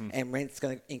rent and rent's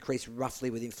going to increase roughly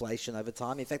with inflation over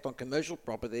time. In fact, on commercial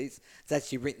properties, it's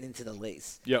actually written into the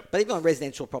lease. Yep. But even on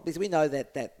residential properties, we know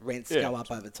that rents go up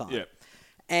over time. Yep.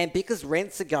 And because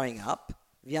rents are going up,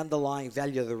 the underlying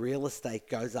value of the real estate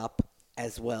goes up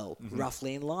as well,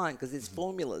 roughly in line, because there's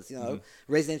formulas, you know.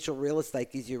 Residential real estate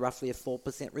gives you roughly a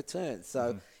 4% return.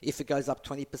 So if it goes up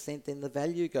 20%, then the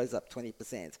value goes up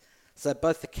 20%. So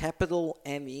both the capital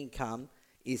and the income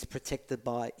is protected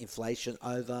by inflation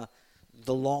over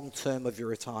the long term of your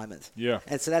retirement. Yeah.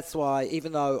 And so that's why,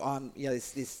 even though I'm, you know,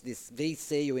 this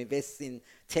VC who invests in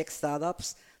tech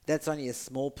startups, that's only a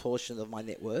small portion of my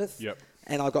net worth. Yep.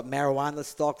 And I've got marijuana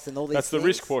stocks and all these That's things. the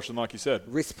risk portion, like you said.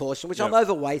 Risk portion, which I'm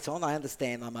overweight on. I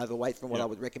understand I'm overweight from what I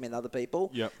would recommend other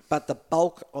people. Yep. But the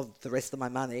bulk of the rest of my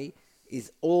money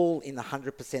is all in the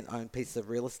 100% owned piece of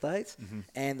real estate.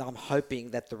 And I'm hoping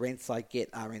that the rents I get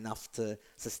are enough to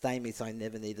sustain me so I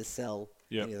never need to sell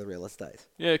any of the real estate.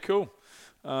 Yeah, cool.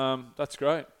 That's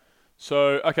great.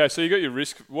 So you got your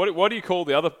risk. What do you call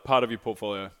the other part of your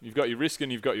portfolio? You've got your risk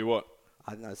and you've got your what?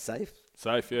 I don't know, safe.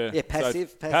 Safe, yeah. Yeah,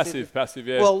 passive. Passive,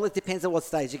 yeah. Well, it depends on what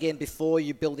stage. Again, before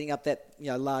you're building up that,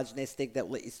 you know, large nest egg that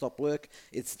will let you stop work,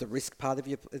 it's the risk part of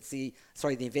the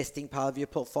investing part of your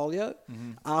portfolio.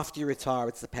 After you retire,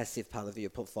 it's the passive part of your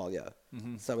portfolio.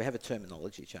 So we have a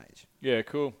terminology change. Yeah,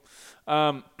 cool.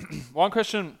 One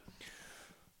question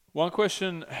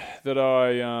that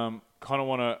I kind of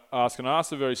want to ask, and I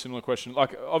asked a very similar question.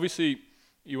 Like, obviously,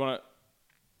 you want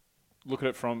to look at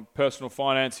it from personal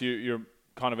finance. You're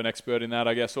kind of an expert in that,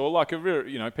 I guess, or like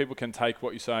people can take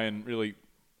what you say and really,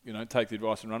 take the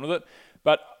advice and run with it.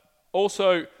 But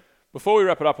also, before we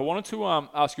wrap it up, I wanted to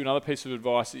ask you another piece of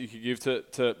advice that you could give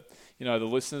to the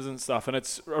listeners and stuff, and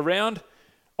it's around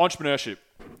entrepreneurship.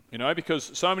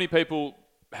 Because so many people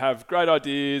have great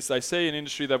ideas, they see an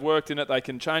industry, they've worked in it, they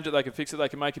can change it, they can fix it, they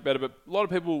can make it better, but a lot of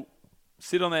people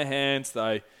sit on their hands,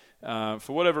 they,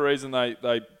 for whatever reason,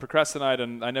 they procrastinate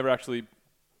and they never actually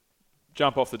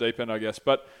jump off the deep end, I guess.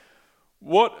 But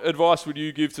what advice would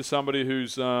you give to somebody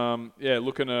who's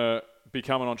looking to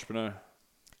become an entrepreneur?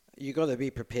 You got to be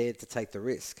prepared to take the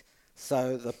risk.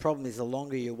 So the problem is the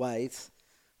longer you wait,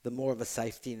 the more of a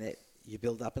safety net you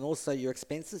build up. And also your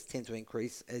expenses tend to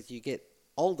increase as you get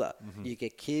older. Mm-hmm. You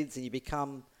get kids and you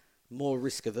become more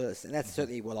risk averse. And that's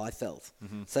certainly what I felt.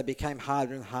 Mm-hmm. So it became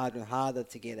harder and harder and harder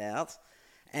to get out.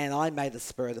 And I made a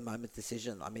spur of the moment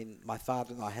decision. I mean, my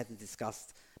father and I hadn't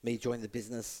discussed me joining the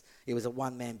business. It was a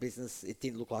one-man business. It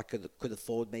didn't look like it could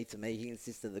afford me to me. He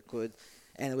insisted it could.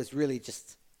 And it was really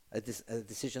just a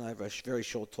decision over a very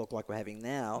short talk like we're having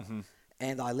now. Mm-hmm.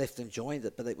 And I left and joined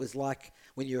it. But it was like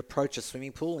when you approach a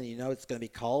swimming pool and you know it's going to be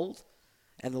cold,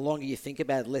 and the longer you think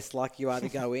about it, less likely you are to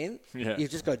go in. Yeah.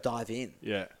 You've just got to dive in.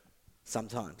 Yeah.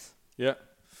 Sometimes. Yeah.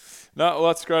 No, well,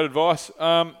 that's great advice.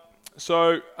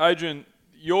 So, Adrian,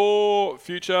 your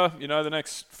future, the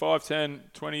next 5, 10,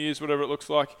 20 years, whatever it looks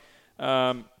like,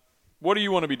 what do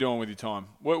you want to be doing with your time?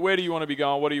 Where do you want to be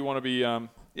going? What do you want to be,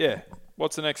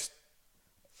 what's the next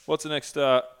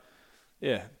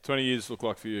 20 years look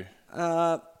like for you?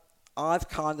 I've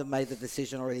kind of made the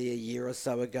decision already a year or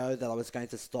so ago that I was going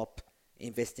to stop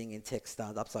investing in tech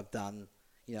startups. I've done,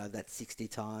 that 60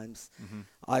 times. Mm-hmm.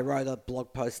 I wrote a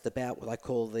blog post about what I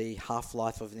call the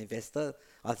half-life of an investor.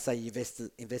 I'd say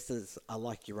investors are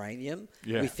like uranium.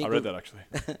 Yeah, I read that actually.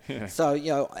 Yeah. So,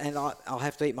 and I'll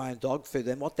have to eat my own dog food.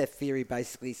 And what that theory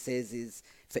basically says is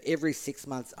for every 6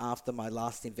 months after my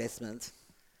last investment,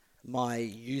 my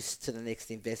use to the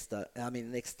next investor, the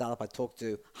next startup I talk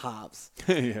to, halves.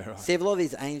 Yeah, right. See, a lot of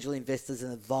these angel investors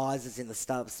and advisors in the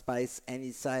startup space, and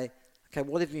you say, okay,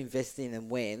 what have you invested in and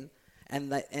when? And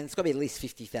it's got to be at least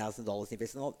 $50,000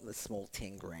 invested, not a small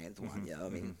 10 grand one,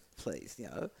 mm-hmm. Please,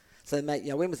 So, mate,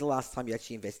 when was the last time you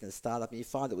actually invested in a startup? And you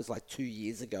find it was like 2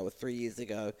 years ago or 3 years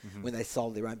ago mm-hmm. when they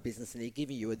sold their own business, and they're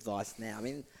giving you advice now.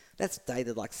 That's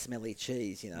dated like smelly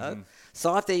cheese, Mm-hmm.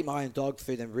 So I have to eat my own dog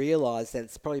food and realise that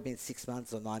it's probably been 6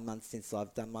 months or 9 months since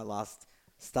I've done my last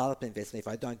startup investment. If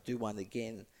I don't do one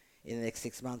again in the next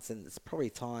 6 months, and it's probably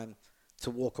time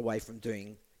to walk away from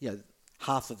doing,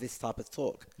 half of this type of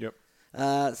talk. Yep.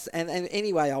 And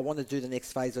anyway, I want to do the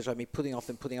next phase, which I've been putting off,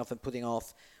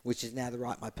 which is now to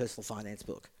write my personal finance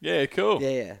book. Yeah, cool.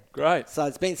 Yeah. Great. So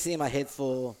it's been sitting in my head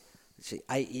for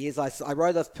 8 years. I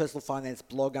wrote a personal finance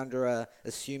blog under a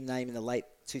assumed name in the late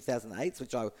 2008s,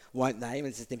 which I won't name.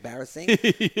 It's just embarrassing.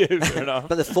 Yeah, fair enough.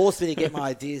 But it forced me to get my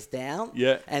ideas down.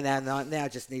 Yeah. And now I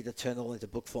just need to turn it all into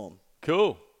book form.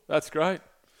 Cool. That's great.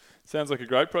 Sounds like a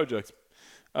great project.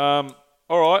 All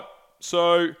right.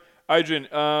 So, Adrian,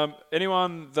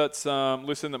 anyone that's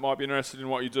listening that might be interested in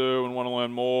what you do and want to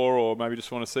learn more, or maybe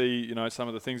just want to see, some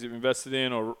of the things you've invested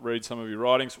in or read some of your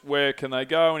writings, where can they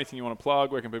go? Anything you want to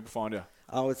plug? Where can people find you?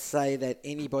 I would say that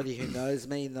anybody who knows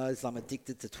me knows I'm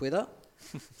addicted to Twitter.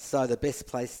 So the best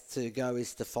place to go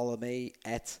is to follow me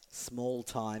at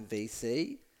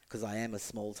smalltimevc, because I am a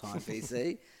small-time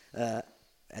VC,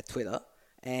 at Twitter.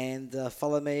 And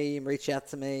follow me and reach out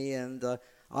to me. And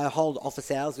I hold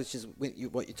office hours, which is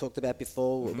what you talked about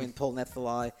before. Mm-hmm. When Paul Nath and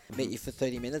I meet you for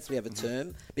 30 minutes, we have a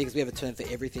term, because we have a term for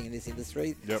everything in this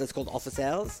industry. Yep. So it's called office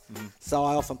hours. Mm-hmm. So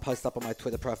I often post up on my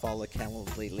Twitter profile a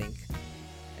Calendly link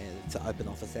to open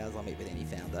office hours. I'll meet with any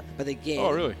founder. But again,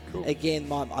 oh, really? Cool.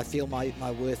 Again, I feel my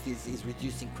worth is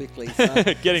reducing quickly. So,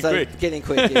 Getting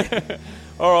quick, yeah.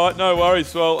 All right, no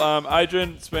worries. Well,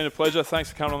 Adrian, it's been a pleasure. Thanks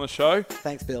for coming on the show.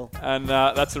 Thanks, Bill. And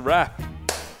that's a wrap.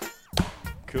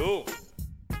 Cool.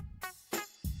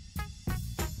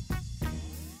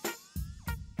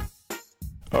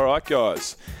 All right,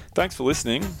 guys. Thanks for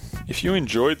listening. If you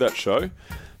enjoyed that show,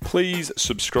 please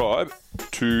subscribe.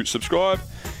 To subscribe,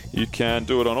 you can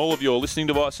do it on all of your listening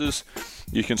devices.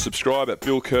 You can subscribe at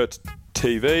Bill Kurt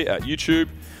TV at YouTube.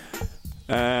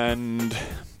 And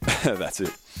that's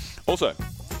it. Also,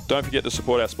 don't forget to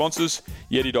support our sponsors,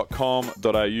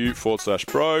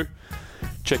 yeti.com.au/bro.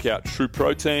 Check out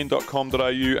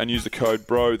trueprotein.com.au and use the code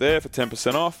BRO there for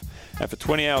 10% off. And for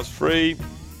 20 hours free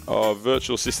of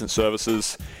virtual assistant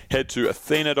services, head to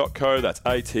athena.co, that's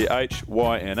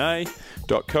athYNA.co,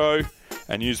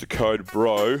 and use the code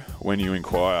BRO when you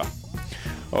inquire.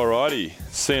 Alrighty,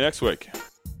 see you next week.